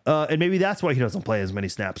 And maybe that's why he doesn't play as many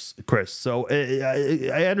snaps, Chris. So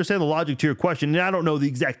I understand the logic to your question, and I don't know the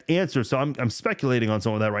exact answer, so I'm speculating on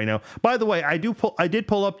some of that right now. By the way, I did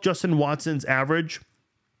pull up Justin Watson's average.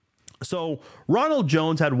 So Ronald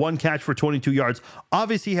Jones had 1 catch for 22 yards.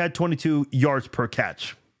 Obviously, he had 22 yards per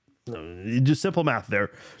catch. Just simple math there.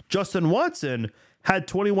 Justin Watson had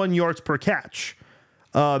 21 yards per catch.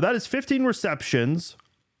 That is 15 receptions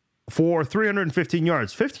for 315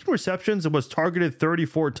 yards. 15 receptions and was targeted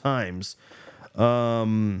 34 times.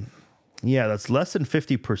 Yeah, that's less than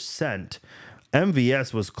 50%.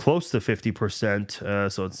 MVS was close to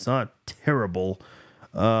 50%, so it's not terrible.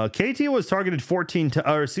 KT was targeted 17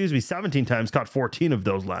 times, caught 14 of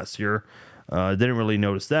those last year. Didn't really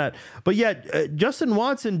notice that. But yet, Justin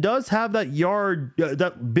Watson does have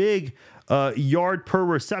that big yard per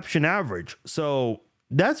reception average. So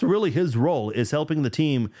that's really his role, is helping the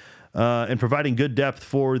team and providing good depth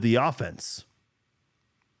for the offense.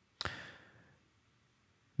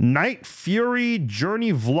 Night Fury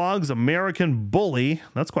Journey Vlogs American Bully.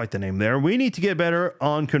 That's quite the name there. We need to get better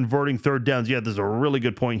on converting third downs. Yeah, there's a really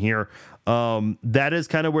good point here. That is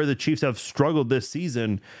kind of where the Chiefs have struggled this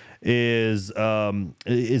season, is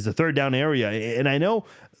the third down area. And I know,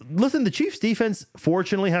 listen, the Chiefs defense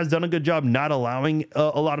fortunately has done a good job not allowing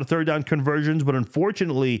a lot of third down conversions. But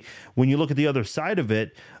unfortunately, when you look at the other side of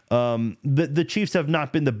it, the Chiefs have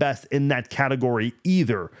not been the best in that category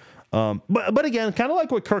either. But again, kind of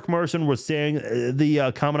like what Kirk Merson was saying,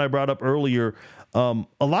 the comment I brought up earlier, a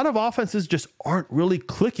lot of offenses just aren't really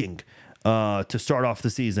clicking to start off the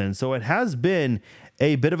season. So it has been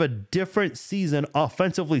a bit of a different season,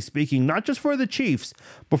 offensively speaking, not just for the Chiefs,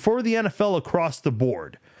 but for the NFL across the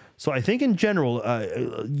board. So I think in general,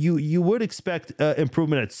 you would expect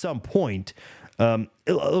improvement at some point.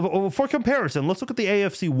 For comparison, let's look at the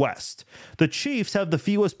AFC West. The Chiefs have the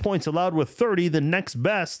fewest points allowed with 30. The next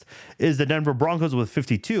best is the Denver Broncos with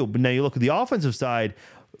 52. But now you look at the offensive side,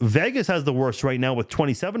 Vegas has the worst right now with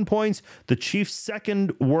 27 points. The Chiefs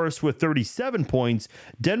second worst with 37 points.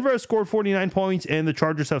 Denver has scored 49 points, and the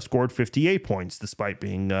Chargers have scored 58 points, despite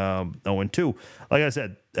being 0-2. Like I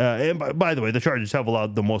said, and by the way, the Chargers have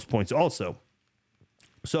allowed the most points also.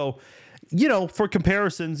 So, for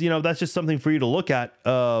comparisons, that's just something for you to look at.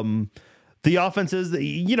 The offenses,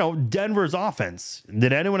 Denver's offense.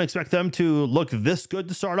 Did anyone expect them to look this good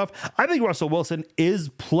to start off? I think Russell Wilson is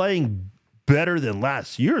playing better than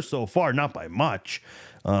last year so far, not by much.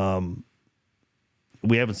 We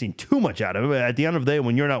haven't seen too much out of it. At the end of the day,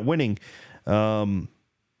 when you're not winning, it's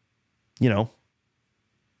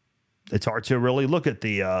hard to really look at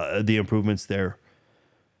the improvements there.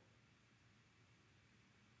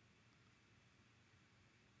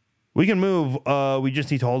 We can move. We just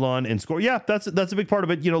need to hold on and score. Yeah, that's a big part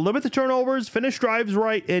of it. Limit the turnovers, finish drives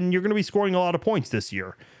right, and you're going to be scoring a lot of points this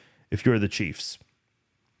year if you're the Chiefs.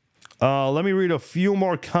 Let me read a few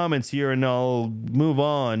more comments here, and I'll move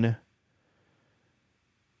on.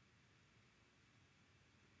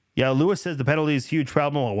 Yeah, Lewis says the penalty is a huge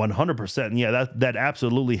problem. 100%. And yeah, that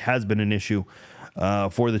absolutely has been an issue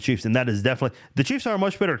for the Chiefs, and that is definitely... The Chiefs are a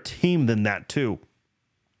much better team than that, too.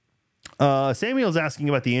 Samuel's asking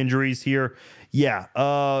about the injuries here. Yeah,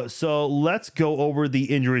 so let's go over the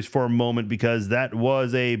injuries for a moment, because that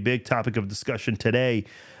was a big topic of discussion today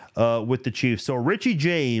with the Chiefs. So Richie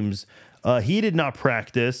James, he did not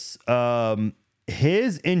practice.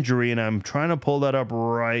 His injury, and I'm trying to pull that up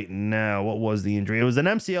right now. What was the injury? It was an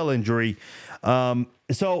MCL injury.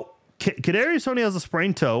 So Kadarius Toney has a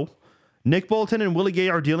sprained toe. Nick Bolton and Willie Gay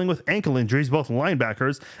are dealing with ankle injuries, both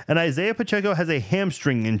linebackers, and Isaiah Pacheco has a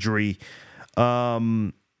hamstring injury.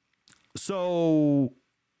 So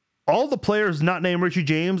all the players not named Richie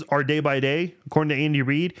James are day by day, according to Andy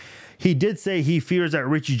Reid. He did say he fears that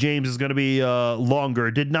Richie James is going to be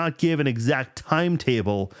longer. Did not give an exact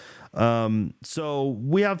timetable. So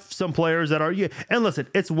we have some players that are, and listen,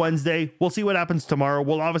 it's Wednesday. We'll see what happens tomorrow.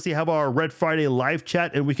 We'll obviously have our Red Friday live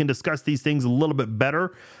chat, and we can discuss these things a little bit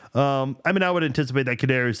better. I would anticipate that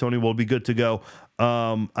Kadarius Toney will be good to go.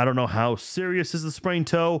 I don't know how serious is the sprained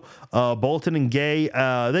toe. Bolton and Gay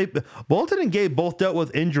both dealt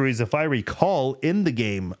with injuries, if I recall, in the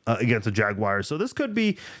game against the Jaguars. So this could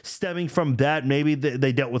be stemming from that. Maybe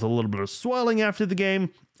they dealt with a little bit of swelling after the game,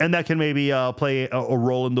 and that can maybe play a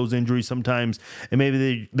role in those injuries sometimes. And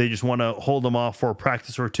maybe they just want to hold them off for a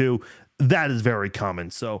practice or two. That is very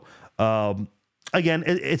common. So again,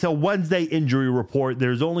 it's a Wednesday injury report.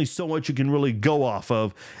 There's only so much you can really go off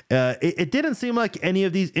of. It didn't seem like any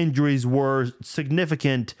of these injuries were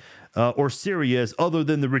significant or serious other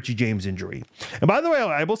than the Richie James injury. And by the way,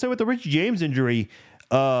 I will say with the Richie James injury,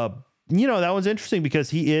 that one's interesting because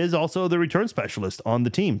he is also the return specialist on the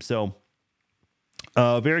team. So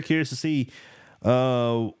very curious to see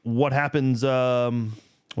what happens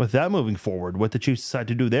with that moving forward, what the Chiefs decide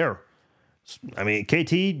to do there. I mean, KT,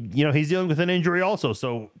 he's dealing with an injury also.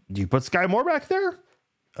 So do you put Sky Moore back there?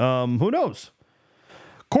 Who knows?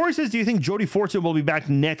 Corey says, do you think Jody Fortson will be back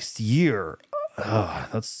next year?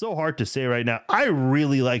 That's so hard to say right now. I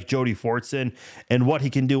really like Jody Fortson and what he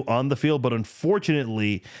can do on the field, but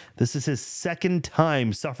unfortunately, this is his second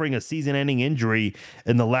time suffering a season-ending injury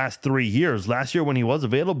in the last 3 years. Last year, when he was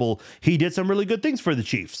available, he did some really good things for the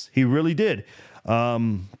Chiefs. He really did.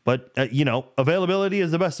 But availability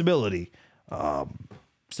is the best ability.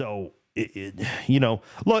 So,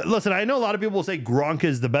 listen, I know a lot of people will say Gronk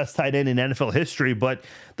is the best tight end in NFL history, but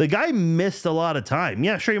the guy missed a lot of time.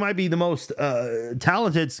 Yeah, sure, he might be the most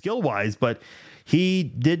talented skill-wise, but he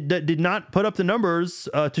did not put up the numbers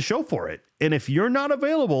to show for it. And if you're not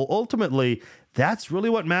available, ultimately, that's really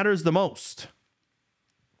what matters the most.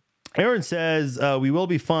 Aaron says, we will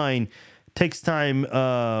be fine. Takes time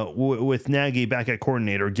with Nagy back at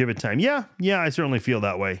coordinator. Give it time. Yeah, I certainly feel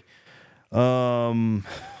that way.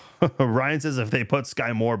 Ryan says if they put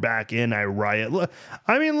Sky Moore back in, I riot.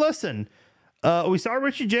 I mean, listen, we saw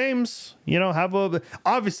Richie James,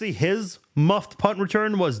 obviously his muffed punt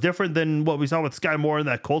return was different than what we saw with Sky Moore in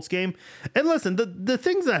that Colts game. And listen, the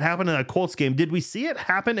things that happened in that Colts game, did we see it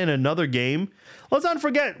happen in another game? Let's not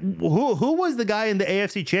forget who was the guy in the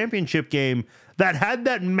AFC Championship game that had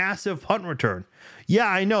that massive punt return. Yeah,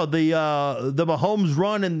 I know the Mahomes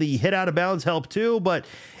run and the hit out of bounds helped too, but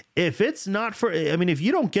if it's not if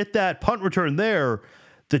you don't get that punt return there,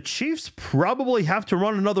 the Chiefs probably have to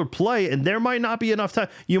run another play, and there might not be enough time.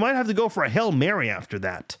 You might have to go for a Hail Mary after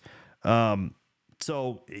that.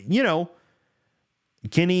 So,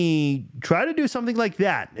 can he try to do something like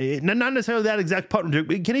that? Not necessarily that exact punt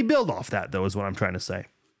return. Can he build off that, though, is what I'm trying to say.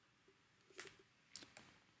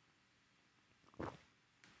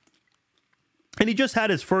 And he just had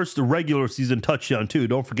his first regular season touchdown, too.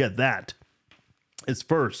 Don't forget that. His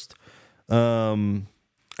first,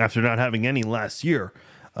 after not having any last year.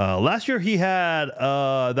 Last year he had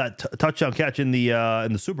that touchdown catch in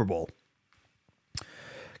the Super Bowl.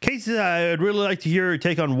 Casey, I'd really like to hear your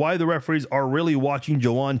take on why the referees are really watching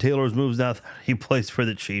Jawan Taylor's moves now that he plays for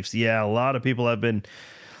the Chiefs. Yeah, a lot of people have been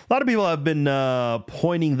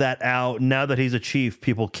pointing that out. Now that he's a Chief,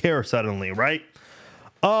 people care suddenly, right?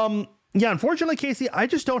 Yeah, unfortunately, Casey, I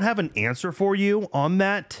just don't have an answer for you on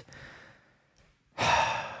that.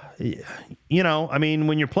 When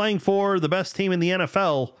you're playing for the best team in the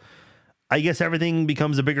NFL, I guess everything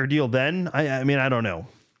becomes a bigger deal then. I don't know.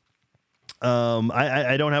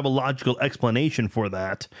 I don't have a logical explanation for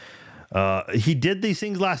that. He did these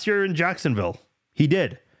things last year in Jacksonville. He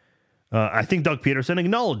did. I think Doug Peterson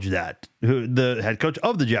acknowledged that, the head coach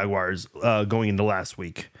of the Jaguars, going into last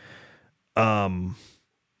week. But,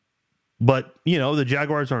 the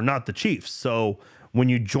Jaguars are not the Chiefs. So when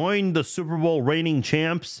you join the Super Bowl reigning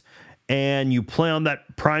champs and you play on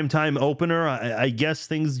that primetime opener, I guess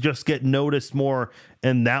things just get noticed more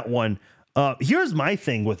in that one. Here's my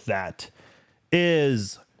thing with that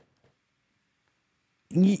is,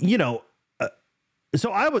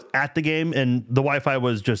 so I was at the game and the Wi-Fi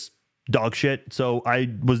was just dog shit. So I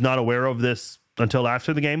was not aware of this until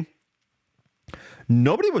after the game.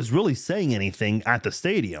 Nobody was really saying anything at the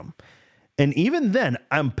stadium. And even then,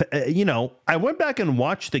 I went back and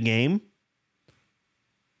watched the game.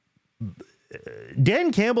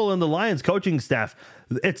 Dan Campbell and the Lions coaching staff,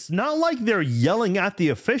 it's not like they're yelling at the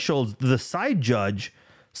officials, the side judge,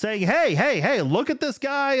 saying, hey, look at this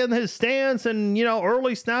guy and his stance and,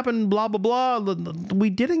 early snap and blah, blah, blah. We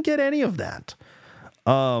didn't get any of that.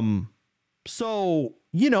 So,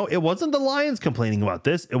 it wasn't the Lions complaining about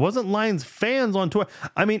this. It wasn't Lions fans on Twitter.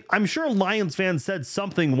 I'm sure Lions fans said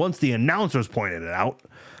something once the announcers pointed it out.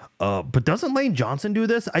 But doesn't Lane Johnson do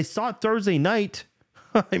this? I saw it Thursday night.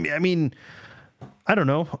 I don't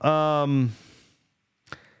know.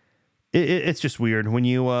 It's just weird when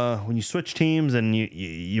you switch teams and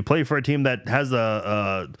you play for a team that has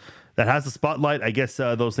the spotlight. I guess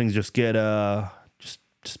those things just get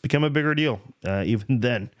just become a bigger deal. Even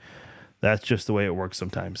then. That's just the way it works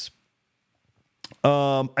sometimes.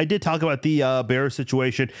 I did talk about the Bears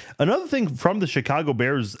situation. Another thing from the Chicago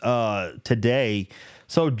Bears today.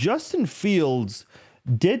 So Justin Fields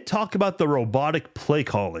did talk about the robotic play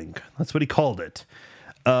calling. That's what he called it.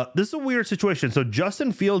 This is a weird situation. So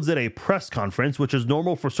Justin Fields did a press conference, which is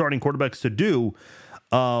normal for starting quarterbacks to do.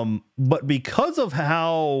 But because of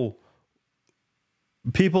how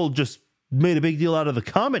people just made a big deal out of the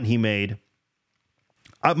comment he made,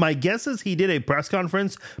 my guess is he did a press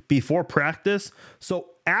conference before practice. So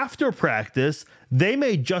after practice, they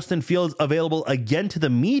made Justin Fields available again to the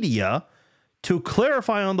media to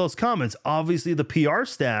clarify on those comments. Obviously, the PR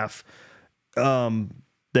staff,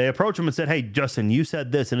 they approached him and said, hey, Justin, you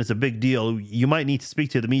said this and it's a big deal. You might need to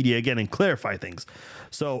speak to the media again and clarify things.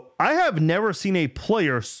 So I have never seen a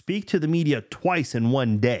player speak to the media twice in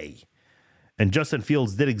one day. And Justin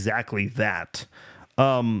Fields did exactly that.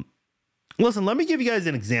 Listen, let me give you guys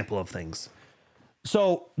an example of things.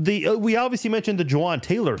 So we obviously mentioned the Juwan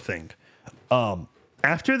Taylor thing.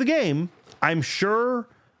 After the game, I'm sure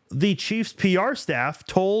the Chiefs PR staff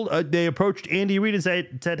they approached Andy Reid and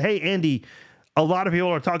said, hey, Andy, a lot of people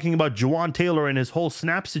are talking about Juwan Taylor and his whole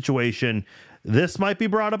snap situation. This might be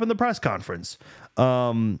brought up in the press conference.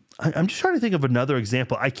 I'm just trying to think of another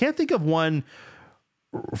example. I can't think of one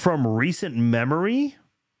from recent memory.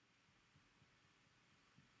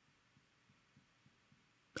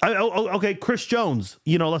 Okay, Chris Jones.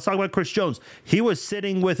 Let's talk about Chris Jones. He was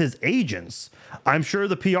sitting with his agents. I'm sure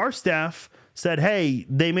the PR staff said, hey,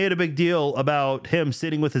 they made a big deal about him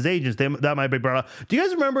sitting with his agents. That might be brought up. Do you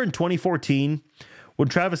guys remember in 2014 when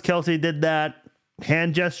Travis Kelce did that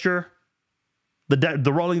hand gesture,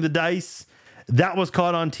 the rolling the dice? That was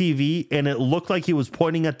caught on TV, and it looked like he was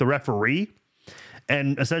pointing at the referee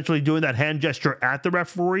and essentially doing that hand gesture at the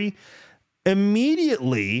referee.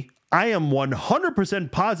 Immediately, I am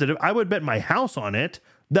 100% positive, I would bet my house on it,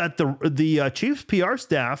 that the Chiefs PR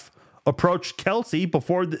staff approached Kelce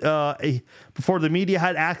before the media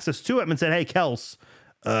had access to him and said, hey, Kels,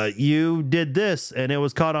 you did this and it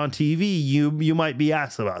was caught on TV. You might be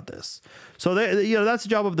asked about this. So that's the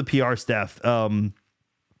job of the PR staff.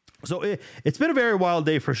 So it's been a very wild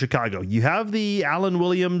day for Chicago. You have the Alan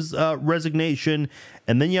Williams resignation,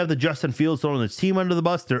 and then you have the Justin Fields throwing his team under the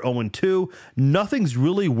bus. They're 0-2. Nothing's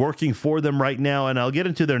really working for them right now, and I'll get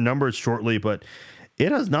into their numbers shortly, but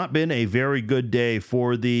it has not been a very good day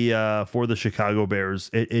for the Chicago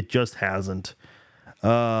Bears. It just hasn't.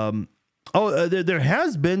 There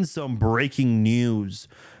has been some breaking news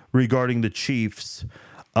regarding the Chiefs.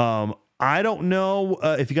 I don't know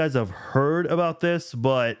if you guys have heard about this,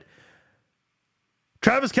 but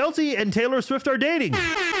Travis Kelce and Taylor Swift are dating.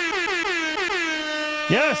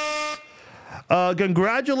 Yes.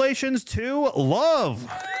 Congratulations to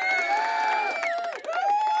Love.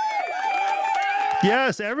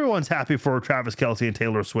 Yes, everyone's happy for Travis Kelce and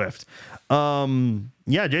Taylor Swift. Jason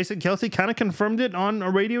Kelce kind of confirmed it on a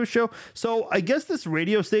radio show. So I guess this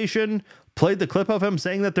radio station played the clip of him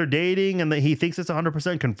saying that they're dating and that he thinks it's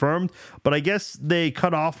 100% confirmed. But I guess they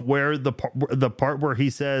cut off where the part where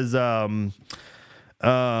he says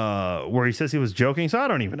he was joking. So I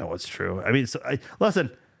don't even know what's true. I mean,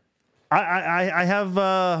 listen, I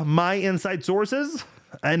have my inside sources,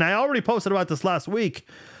 and I already posted about this last week.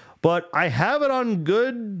 But I have it on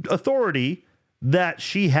good authority that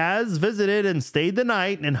she has visited and stayed the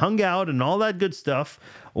night and hung out and all that good stuff.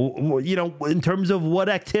 In terms of what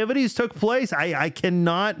activities took place, I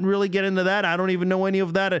cannot really get into that. I don't even know any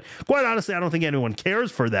of that. Quite honestly, I don't think anyone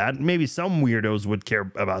cares for that. Maybe some weirdos would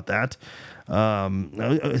care about that.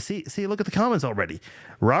 See, look at the comments already.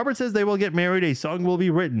 Robert says they will get married. A song will be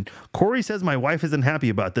written. Corey says my wife isn't happy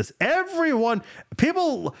about this.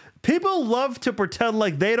 People love to pretend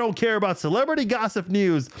like they don't care about celebrity gossip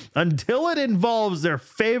news until it involves their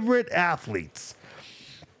favorite athletes.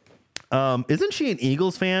 Isn't she an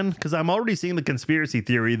Eagles fan? Because I'm already seeing the conspiracy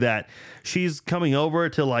theory that she's coming over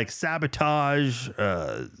to like sabotage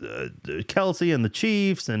Kelce and the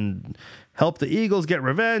Chiefs and help the Eagles get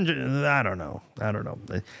revenge. I don't know.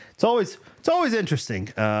 It's always interesting.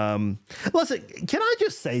 Listen, can I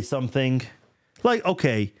just say something? Like,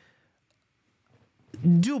 okay,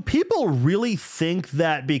 do people really think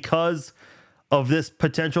that because of this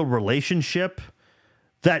potential relationship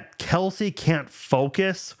that Kelce can't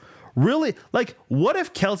focus? Really? Like, what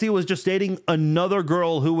if Kelce was just dating another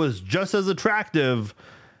girl who was just as attractive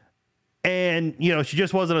and, she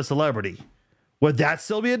just wasn't a celebrity? Would that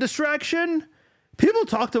still be a distraction? People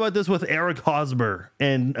talked about this with Eric Hosmer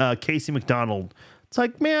and Casey McDonald. It's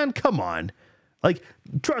like, man, come on. Like,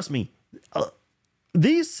 trust me,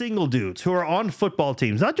 these single dudes who are on football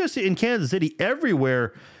teams, not just in Kansas City,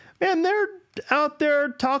 everywhere, man, they're out there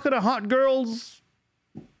talking to hot girls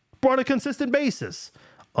on a consistent basis.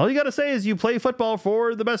 All you got to say is you play football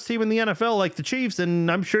for the best team in the NFL, like the Chiefs, and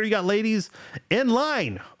I'm sure you got ladies in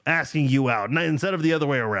line asking you out instead of the other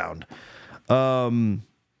way around.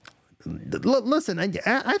 Listen,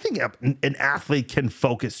 I think an athlete can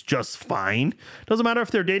focus just fine. Doesn't matter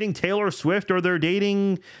if they're dating Taylor Swift or they're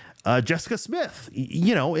dating Jessica Smith.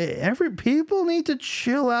 Every people need to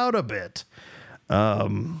chill out a bit. But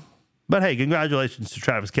hey, congratulations to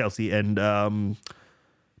Travis Kelce and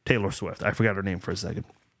Taylor Swift. I forgot her name for a second.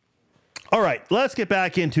 All right, let's get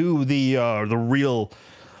back into the real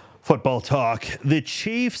football talk. The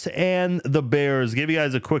Chiefs and the Bears. Give you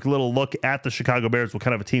guys a quick little look at the Chicago Bears, what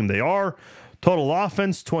kind of a team they are. Total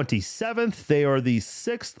offense, 27th. They are the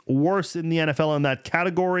 6th worst in the NFL in that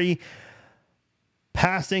category.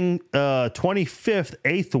 Passing, 25th,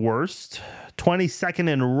 8th worst. 22nd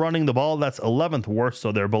in running the ball. That's 11th worst.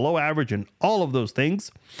 So they're below average in all of those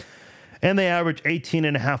things. And they average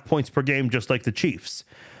 18.5 points per game, just like the Chiefs.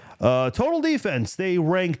 Total defense, they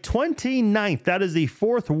rank 29th. That is the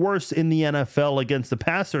 4th worst in the NFL against the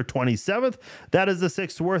pass. They're 27th. That is the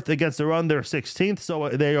 6th worst against the run. They're 16th. So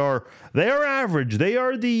they are average. They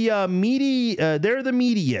are the they're the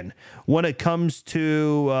median when it comes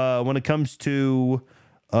to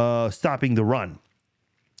stopping the run.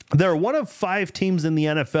 They're one of 5 teams in the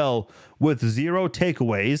NFL with 0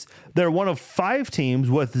 takeaways. They're one of 5 teams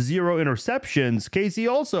with 0 interceptions.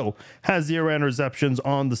 KC also has 0 interceptions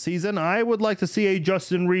on the season. I would like to see a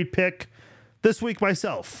Justin Reed pick this week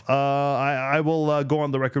myself. I will go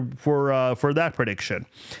on the record for that prediction.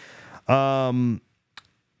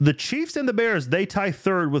 The Chiefs and the Bears, they tie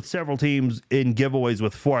third with several teams in giveaways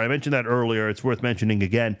with 4. I mentioned that earlier. It's worth mentioning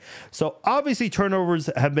again. So obviously turnovers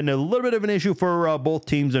have been a little bit of an issue for both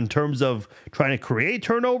teams in terms of trying to create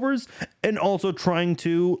turnovers and also trying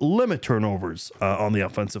to limit turnovers on the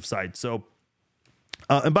offensive side. So,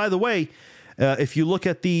 and by the way, if you look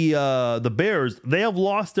at the Bears, they have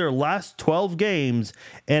lost their last 12 games,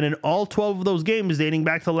 and in all 12 of those games dating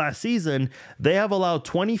back to last season, they have allowed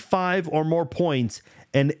 25 or more points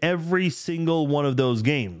in every single one of those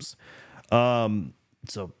games.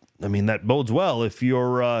 So, I mean, that bodes well if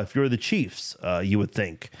you're the Chiefs, you would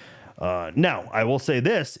think. Now, I will say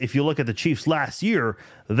this. If you look at the Chiefs last year,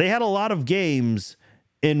 they had a lot of games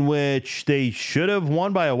in which they should have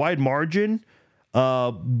won by a wide margin,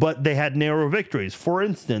 but they had narrow victories. For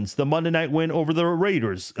instance, the Monday night win over the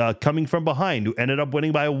Raiders, coming from behind, who ended up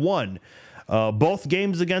winning by 1. Both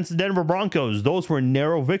games against the Denver Broncos, those were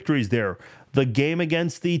narrow victories there. The game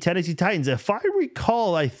against the Tennessee Titans, if I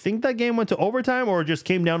recall, I think that game went to overtime or just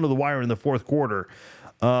came down to the wire in the 4th quarter.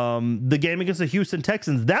 The game against the Houston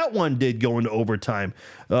Texans, that one did go into overtime.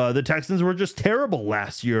 The Texans were just terrible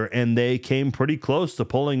last year, and they came pretty close to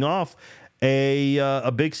pulling off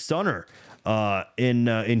a big stunner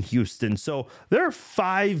in Houston. So there are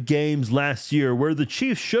 5 games last year where the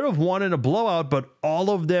Chiefs should have won in a blowout, but all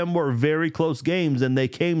of them were very close games, and they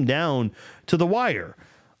came down to the wire.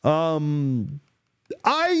 I'd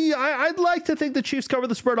like to think the Chiefs cover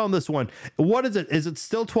the spread on this one. What is it? Is it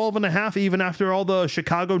still 12.5 even after all the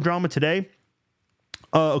Chicago drama today?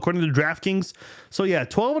 According to DraftKings. So yeah,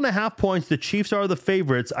 12.5 points. The Chiefs are the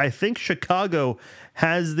favorites. I think Chicago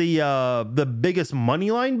has the biggest money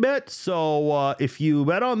line bet. So if you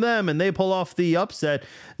bet on them and they pull off the upset,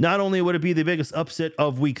 not only would it be the biggest upset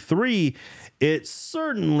of week 3, it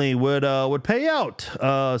certainly would pay out.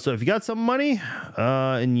 So if you got some money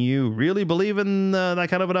and you really believe in that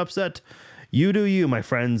kind of an upset, you do you, my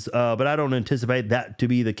friends, but I don't anticipate that to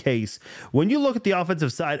be the case. When you look at the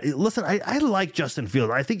offensive side, listen, I like Justin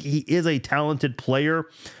Fields. I think he is a talented player,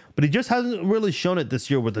 but he just hasn't really shown it this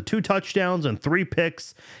year with the 2 touchdowns and 3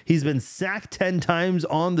 picks. He's been sacked 10 times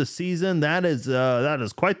on the season. That is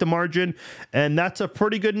quite the margin, and that's a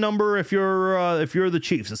pretty good number if you're the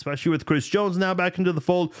Chiefs, especially with Chris Jones now back into the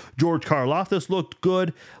fold. George Karlaftis looked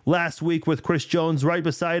good last week with Chris Jones right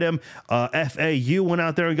beside him. FAU went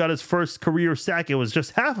out there and got his first career sack. It was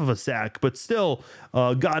just half of a sack, but still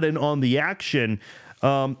got in on the action.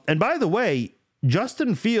 And by the way,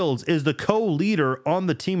 Justin Fields is the co-leader on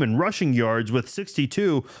the team in rushing yards with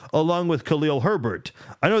 62, along with Khalil Herbert.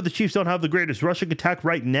 I know the Chiefs don't have the greatest rushing attack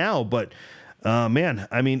right now, but man,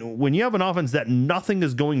 I mean, when you have an offense that nothing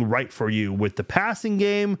is going right for you with the passing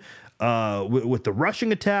game, with the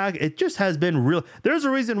rushing attack, it just has been real. There's a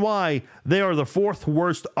reason why they are the 4th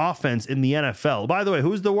worst offense in the NFL. By the way,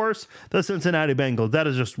 who's the worst? The Cincinnati Bengals. That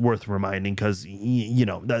is just worth reminding because,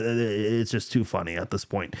 it's just too funny at this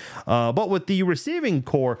point. But with the receiving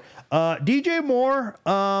core, DJ Moore,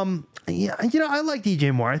 I like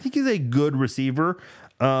DJ Moore. I think he's a good receiver.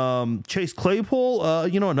 Chase Claypool,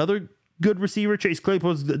 another good receiver. Chase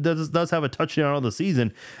Claypool does have a touchdown on the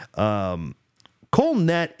season. Cole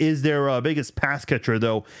Nett is their biggest pass catcher,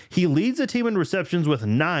 though. He leads the team in receptions with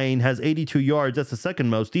 9, has 82 yards. That's the second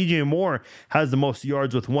most. DJ Moore has the most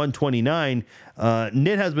yards with 129.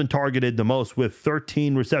 Nett has been targeted the most with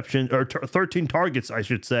 13 receptions, or 13 targets, I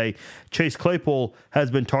should say. Chase Claypool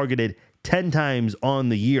has been targeted 10 times on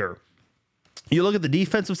the year. You look at the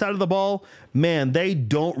defensive side of the ball, man, they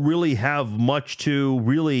don't really have much to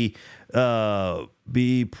really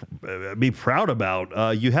be proud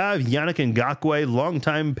about. You have Yannick Ngakoue,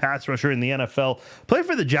 longtime pass rusher in the NFL, played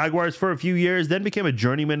for the Jaguars for a few years, then became a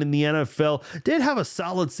journeyman in the NFL. Did have a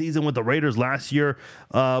solid season with the Raiders last year,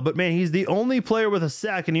 but man, he's the only player with a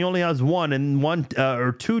sack, and he only has one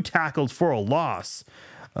or two tackles for a loss.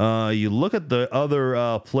 You look at the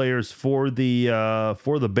other players for the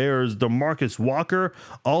Bears. DeMarcus Walker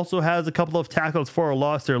also has a couple of tackles for a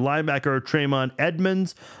loss. Their linebacker Tremont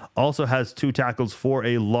Edmonds also has 2 tackles for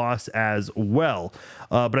a loss as well.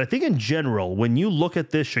 But I think in general, when you look at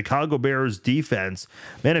this Chicago Bears defense,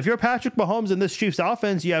 man, if you're Patrick Mahomes and this Chiefs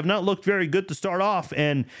offense, you have not looked very good to start off.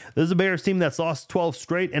 And this is a Bears team that's lost 12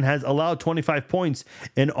 straight and has allowed 25 points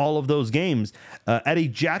in all of those games. Eddie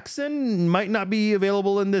Jackson might not be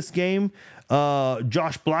available in this game.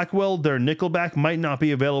 Josh Blackwell, their nickelback, might not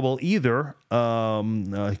be available either.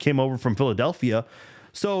 Came over from Philadelphia.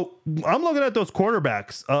 So I'm looking at those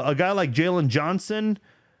quarterbacks. A guy like Jalen Johnson,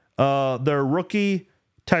 their rookie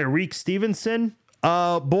Tyreek Stevenson.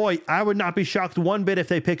 Boy, I would not be shocked one bit if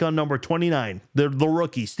they pick on number 29, the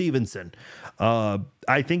rookie Stevenson.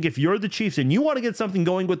 I think if you're the Chiefs and you want to get something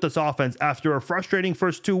going with this offense after a frustrating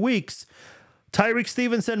first 2 weeks, Tyreek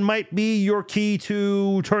Stevenson might be your key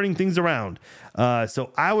to turning things around.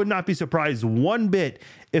 So I would not be surprised one bit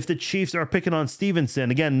if the Chiefs are picking on Stevenson.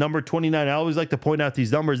 Again, number 29. I always like to point out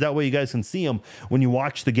these numbers. That way you guys can see them when you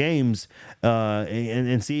watch the games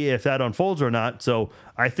and see if that unfolds or not. So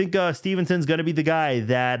I think Stevenson's going to be the guy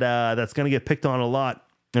that's going to get picked on a lot.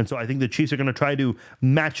 And so I think the Chiefs are going to try to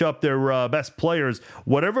match up their best players,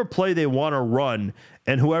 whatever play they want to run,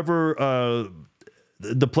 and whoever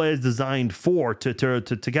the play is designed for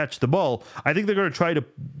to catch the ball. I think they're going to try to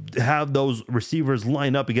have those receivers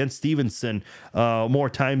line up against Stevenson more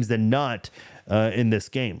times than not in this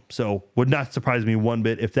game. So would not surprise me one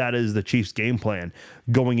bit if that is the Chiefs' game plan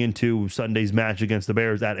going into Sunday's match against the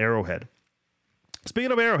Bears at Arrowhead.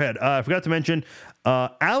 Speaking of Arrowhead, I forgot to mention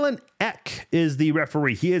Alan Eck is the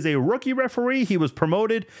referee. He is a rookie referee. He was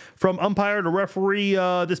promoted from umpire to referee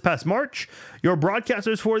this past March. Your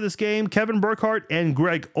broadcasters for this game, Kevin Burkhardt and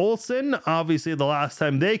Greg Olson. Obviously, the last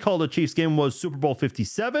time they called a Chiefs game was Super Bowl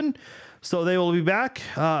 57. So they will be back.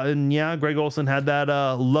 And yeah, Greg Olson had that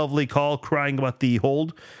lovely call crying about the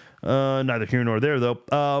hold. Neither here nor there, though.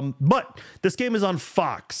 But this game is on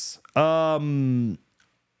Fox.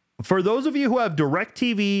 For those of you who have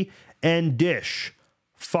DirecTV and Dish,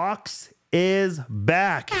 Fox is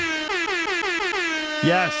back.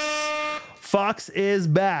 Yes, Fox is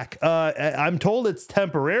back. I'm told it's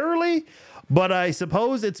temporarily, but I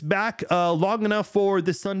suppose it's back long enough for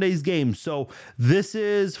this Sunday's game. So this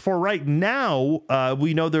is for right now.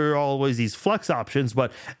 We know there are always these flex options,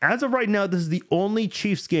 but as of right now, this is the only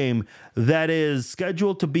Chiefs game that is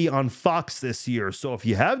scheduled to be on Fox this year. So if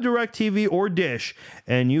you have DirecTV or Dish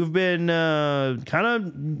and you've been kind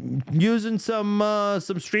of using some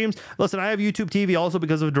streams, listen, I have YouTube TV also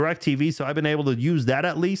because of DirecTV, so I've been able to use that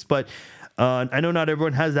at least, but I know not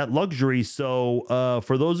everyone has that luxury. So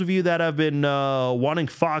for those of you that have been wanting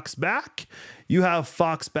Fox back, you have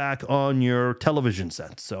Fox back on your television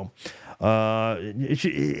set. So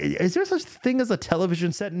is there such thing as a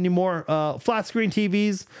television set anymore? Flat screen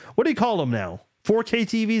TVs? What do you call them now? 4K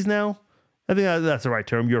TVs now? I think that's the right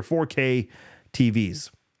term. Your 4K TVs.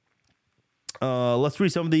 Let's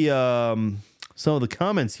read some of the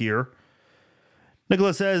comments here.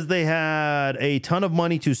 Nicholas says they had a ton of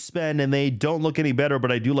money to spend and they don't look any better, but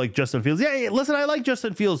I do like Justin Fields. Yeah, listen, I like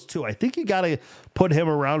Justin Fields too. I think you got to put him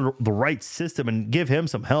around the right system and give him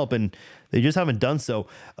some help, and they just haven't done so.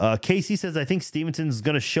 Casey says, I think Stevenson's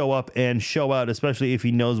going to show up and show out, especially if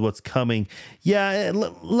he knows what's coming. Yeah,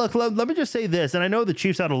 look, let me just say this, and I know the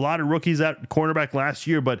Chiefs had a lot of rookies at cornerback last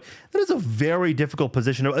year, but that is a very difficult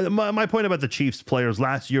position. My point about the Chiefs players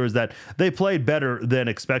last year is that they played better than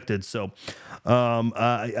expected, so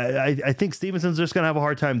I think Stevenson's just going to have a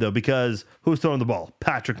hard time, though, because who's throwing the ball?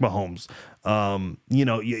 Patrick Mahomes.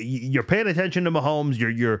 You're paying attention to Mahomes.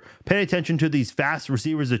 You're paying attention to these fast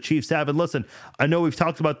receivers the Chiefs have. And listen, I know we've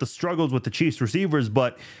talked about the struggles with the Chiefs receivers,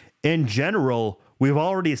 but in general, we've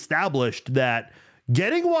already established that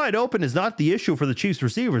getting wide open is not the issue for the Chiefs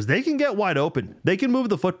receivers. They can get wide open. They can move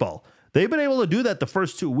the football. They've been able to do that the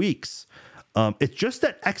first 2 weeks. It's just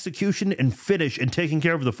that execution and finish and taking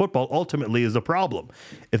care of the football ultimately is a problem.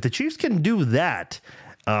 If the Chiefs can do that,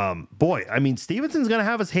 boy, I mean, Stevenson's going to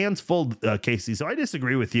have his hands full, Casey. So I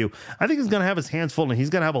disagree with you. I think he's going to have his hands full, and he's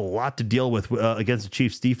going to have a lot to deal with against the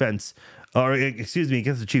Chiefs defense, or excuse me,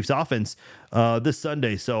 against the Chiefs offense this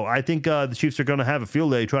Sunday. So I think the Chiefs are going to have a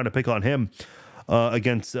field day trying to pick on him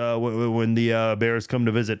against when the Bears come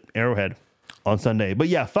to visit Arrowhead on Sunday. But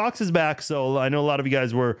yeah, Fox is back. So I know a lot of you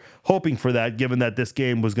guys were hoping for that, given that this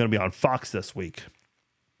game was going to be on Fox this week.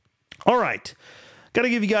 All right. Got to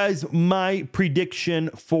give you guys my prediction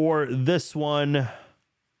for this one.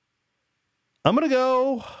 I'm going to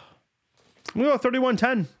go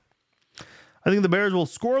 31-10. I think the Bears will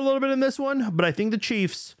score a little bit in this one, but I think the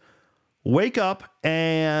Chiefs wake up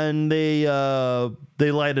and they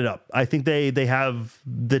light it up. I think they have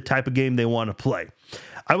the type of game they want to play.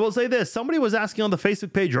 I will say this. Somebody was asking on the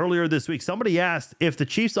Facebook page earlier this week, somebody asked if the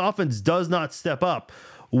Chiefs offense does not step up,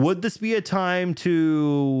 would this be a time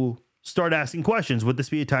to start asking questions? Would this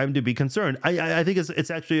be a time to be concerned? I think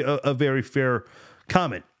it's actually a very fair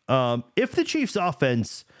comment. If the Chiefs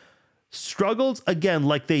offense struggles again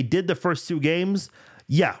like they did the first two games,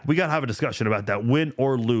 yeah, we got to have a discussion about that, win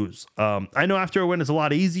or lose. I know after a win it's a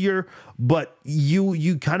lot easier, but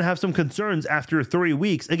you kind of have some concerns after 3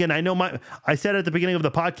 weeks. Again, I said at the beginning of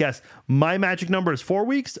the podcast, my magic number is 4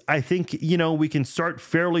 weeks. I think, we can start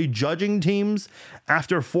fairly judging teams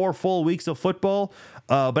after 4 full weeks of football.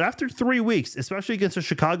 But after 3 weeks, especially against a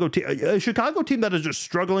Chicago team that is just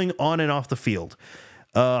struggling on and off the field,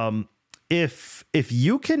 if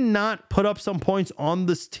you cannot put up some points on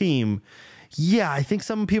this team, yeah, I think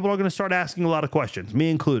some people are going to start asking a lot of questions, me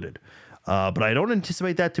included. But I don't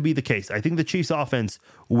anticipate that to be the case. I think the Chiefs offense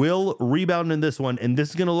will rebound in this one, and this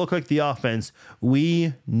is going to look like the offense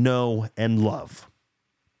we know and love.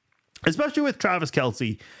 Especially with Travis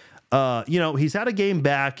Kelce. He's had a game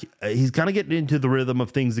back. He's kind of getting into the rhythm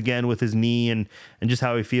of things again with his knee and just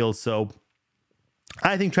how he feels. So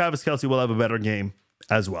I think Travis Kelce will have a better game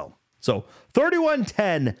as well. So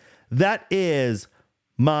 31-10, that is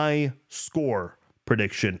my score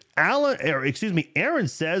prediction. Aaron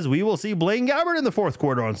says we will see Blaine Gabbert in the fourth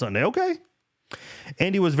quarter on Sunday. Okay.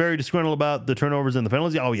 Andy was very disgruntled about the turnovers and the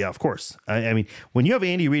penalties. Oh yeah, of course. I mean, when you have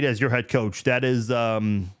Andy Reid as your head coach, that is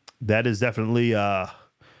definitely,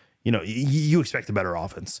 you expect a better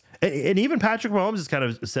offense. And even Patrick Mahomes has kind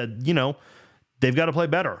of said, they've got to play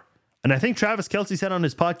better. And I think Travis Kelce said on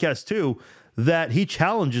his podcast too, that he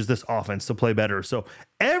challenges this offense to play better. So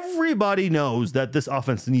everybody knows that this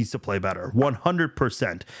offense needs to play better,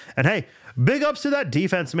 100%. And hey, big ups to that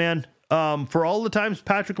defense, man. For all the times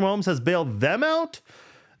Patrick Mahomes has bailed them out,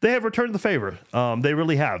 they have returned the favor. They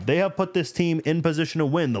really have. They have put this team in position to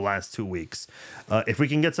win the last 2 weeks. If we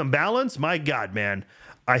can get some balance, my God, man,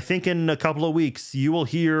 I think in a couple of weeks, you will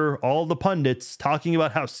hear all the pundits talking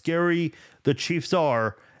about how scary the Chiefs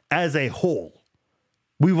are as a whole.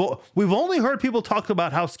 We've only heard people talk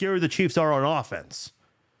about how scary the Chiefs are on offense.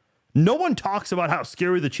 No one talks about how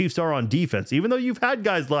scary the Chiefs are on defense, even though you've had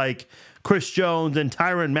guys like Chris Jones and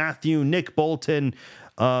Tyrann Mathieu, Nick Bolton,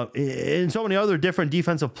 and so many other different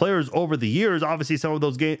defensive players over the years. Obviously, some of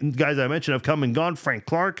those guys I mentioned have come and gone, Frank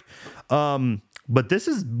Clark. But this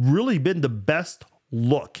has really been the best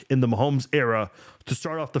look in the Mahomes era to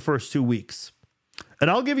start off the first 2 weeks.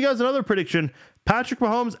 And I'll give you guys another prediction. Patrick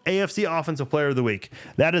Mahomes, AFC Offensive Player of the Week.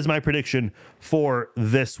 That is my prediction for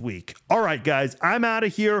this week. All right, guys, I'm out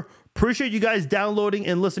of here. Appreciate you guys downloading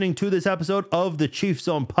and listening to this episode of the Chiefs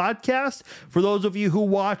Zone podcast. For those of you who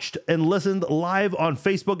watched and listened live on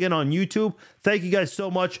Facebook and on YouTube, thank you guys so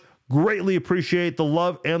much. Greatly appreciate the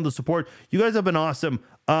love and the support. You guys have been awesome.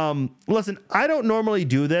 Listen, I don't normally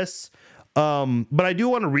do this, but I do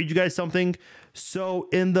want to read you guys something. So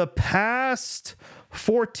in the past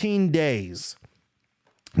 14 days,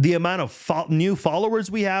 the amount of new followers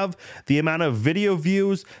we have, the amount of video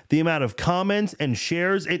views, the amount of comments and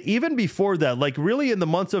shares, and even before that, like really in the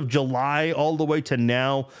months of July all the way to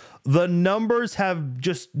now, the numbers have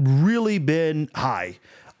just really been high.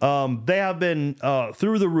 They have been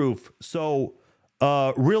through the roof. So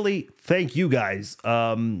really, thank you guys.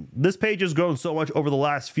 This page has grown so much over the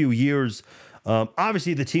last few years.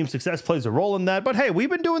 Obviously, the team success plays a role in that, but hey,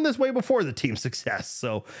 we've been doing this way before the team success,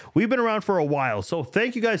 so we've been around for a while. So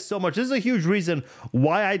thank you guys so much. This is a huge reason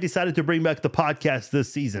why I decided to bring back the podcast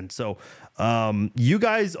this season. So You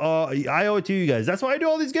guys, I owe it to you guys. That's why I do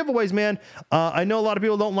all these giveaways, man. I know a lot of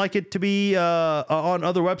people don't like it to be on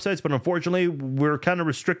other websites, but unfortunately, we're kind of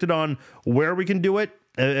restricted on where we can do it.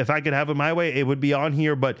 If I could have it my way, it would be on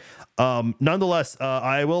here. But nonetheless,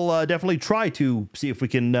 I will definitely try to see if we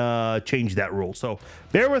can change that rule. So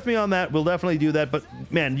bear with me on that. We'll definitely do that. But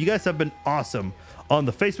man, you guys have been awesome on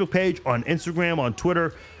the Facebook page, on Instagram, on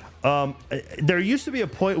Twitter. There used to be a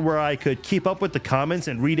point where I could keep up with the comments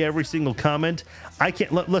and read every single comment. I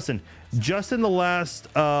can't listen. Just in the last,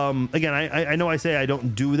 again, I know I say I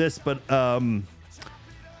don't do this, but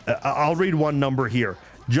I'll read one number here.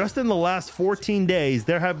 Just in the last 14 days,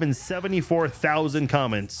 there have been 74,000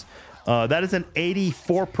 comments. That is an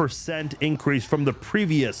 84% increase from the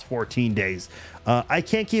previous 14 days. I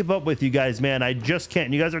can't keep up with you guys, man. I just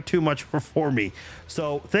can't. You guys are too much for me.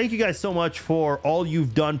 So thank you guys so much for all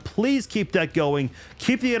you've done. Please keep that going.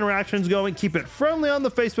 Keep the interactions going. Keep it friendly on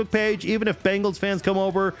the Facebook page. Even if Bengals fans come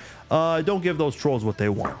over, don't give those trolls what they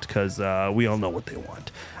want, because we all know what they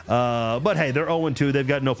want. But hey, they're 0-2. They've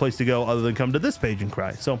got no place to go other than come to this page and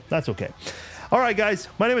cry. So that's okay. All right, guys.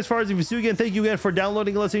 My name is Farzi Vasugian. Thank you again for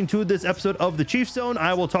downloading and listening to this episode of the Chiefs Zone.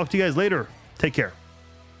 I will talk to you guys later. Take care.